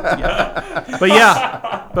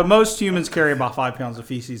 But most humans carry about 5 pounds of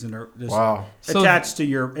feces and they're just attached to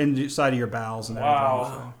your inside of your bowels and everything.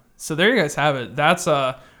 Wow. So there you guys have it. That's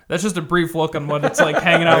just a brief look on what it's like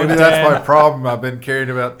hanging out Maybe with that's Dan. my problem. I've been carrying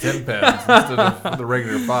about 10 pounds instead of the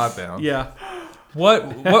regular 5 pounds. Yeah.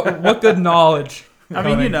 What good knowledge. I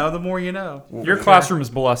mean, the more you know. Your classroom is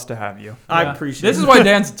blessed to have you. I Yeah. appreciate This it. is why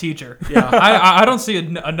Dan's a teacher. Yeah. I don't see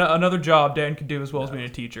another job Dan could do as well as being a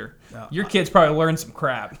teacher. No. Your kids probably learn some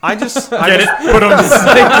crap. I just Put them to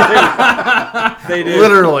sleep. they do.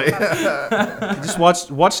 Literally. Just watch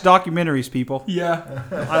documentaries, people. Yeah.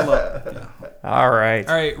 I love it. All right.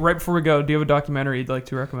 All right. Right before we go, do you have a documentary you'd like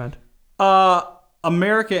to recommend?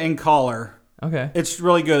 America in Color. Okay. It's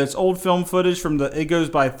really good. It's old film footage it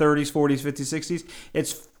goes by 30s, 40s, 50s, 60s.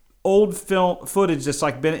 It's old film footage that's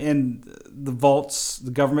been in the vaults,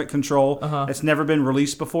 the government control. It's never been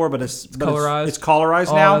released before, but it's colorized? It's colorized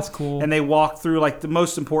Oh, now. that's cool. And they walk through the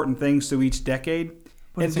most important things through each decade.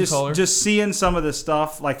 But it's in color. Just seeing some of this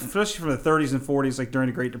stuff, especially from the 30s and 40s, during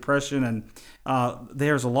the Great Depression, and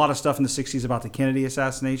there's a lot of stuff in the 60s about the Kennedy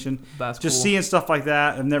assassination. That's just cool. seeing stuff like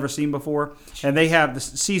that I've never seen before. And they have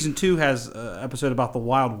season 2 has an episode about the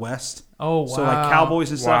Wild West. Oh, wow. So cowboys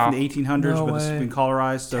and stuff in the 1800s, No but it's way. been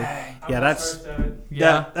colorized. So I watched most of it.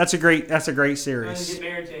 Yeah. that's a great I'm going to series. get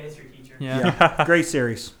married to a history teacher. Yeah. Great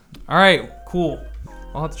series. All right. Cool.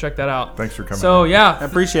 I'll have to check that out. Thanks for coming. So in. yeah, I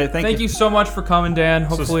appreciate it. Thank you. you so much for coming, Dan.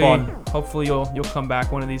 was Hopefully fun. you'll come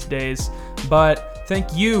back one of these days. But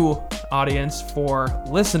thank you, audience, for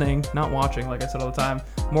listening, not watching, like I said all the time.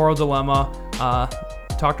 Moral Dilemma.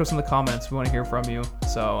 Talk to us in the comments. We want to hear from you.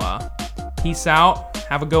 So peace out.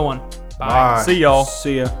 Have a good one. Bye. See y'all.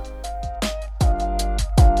 See ya.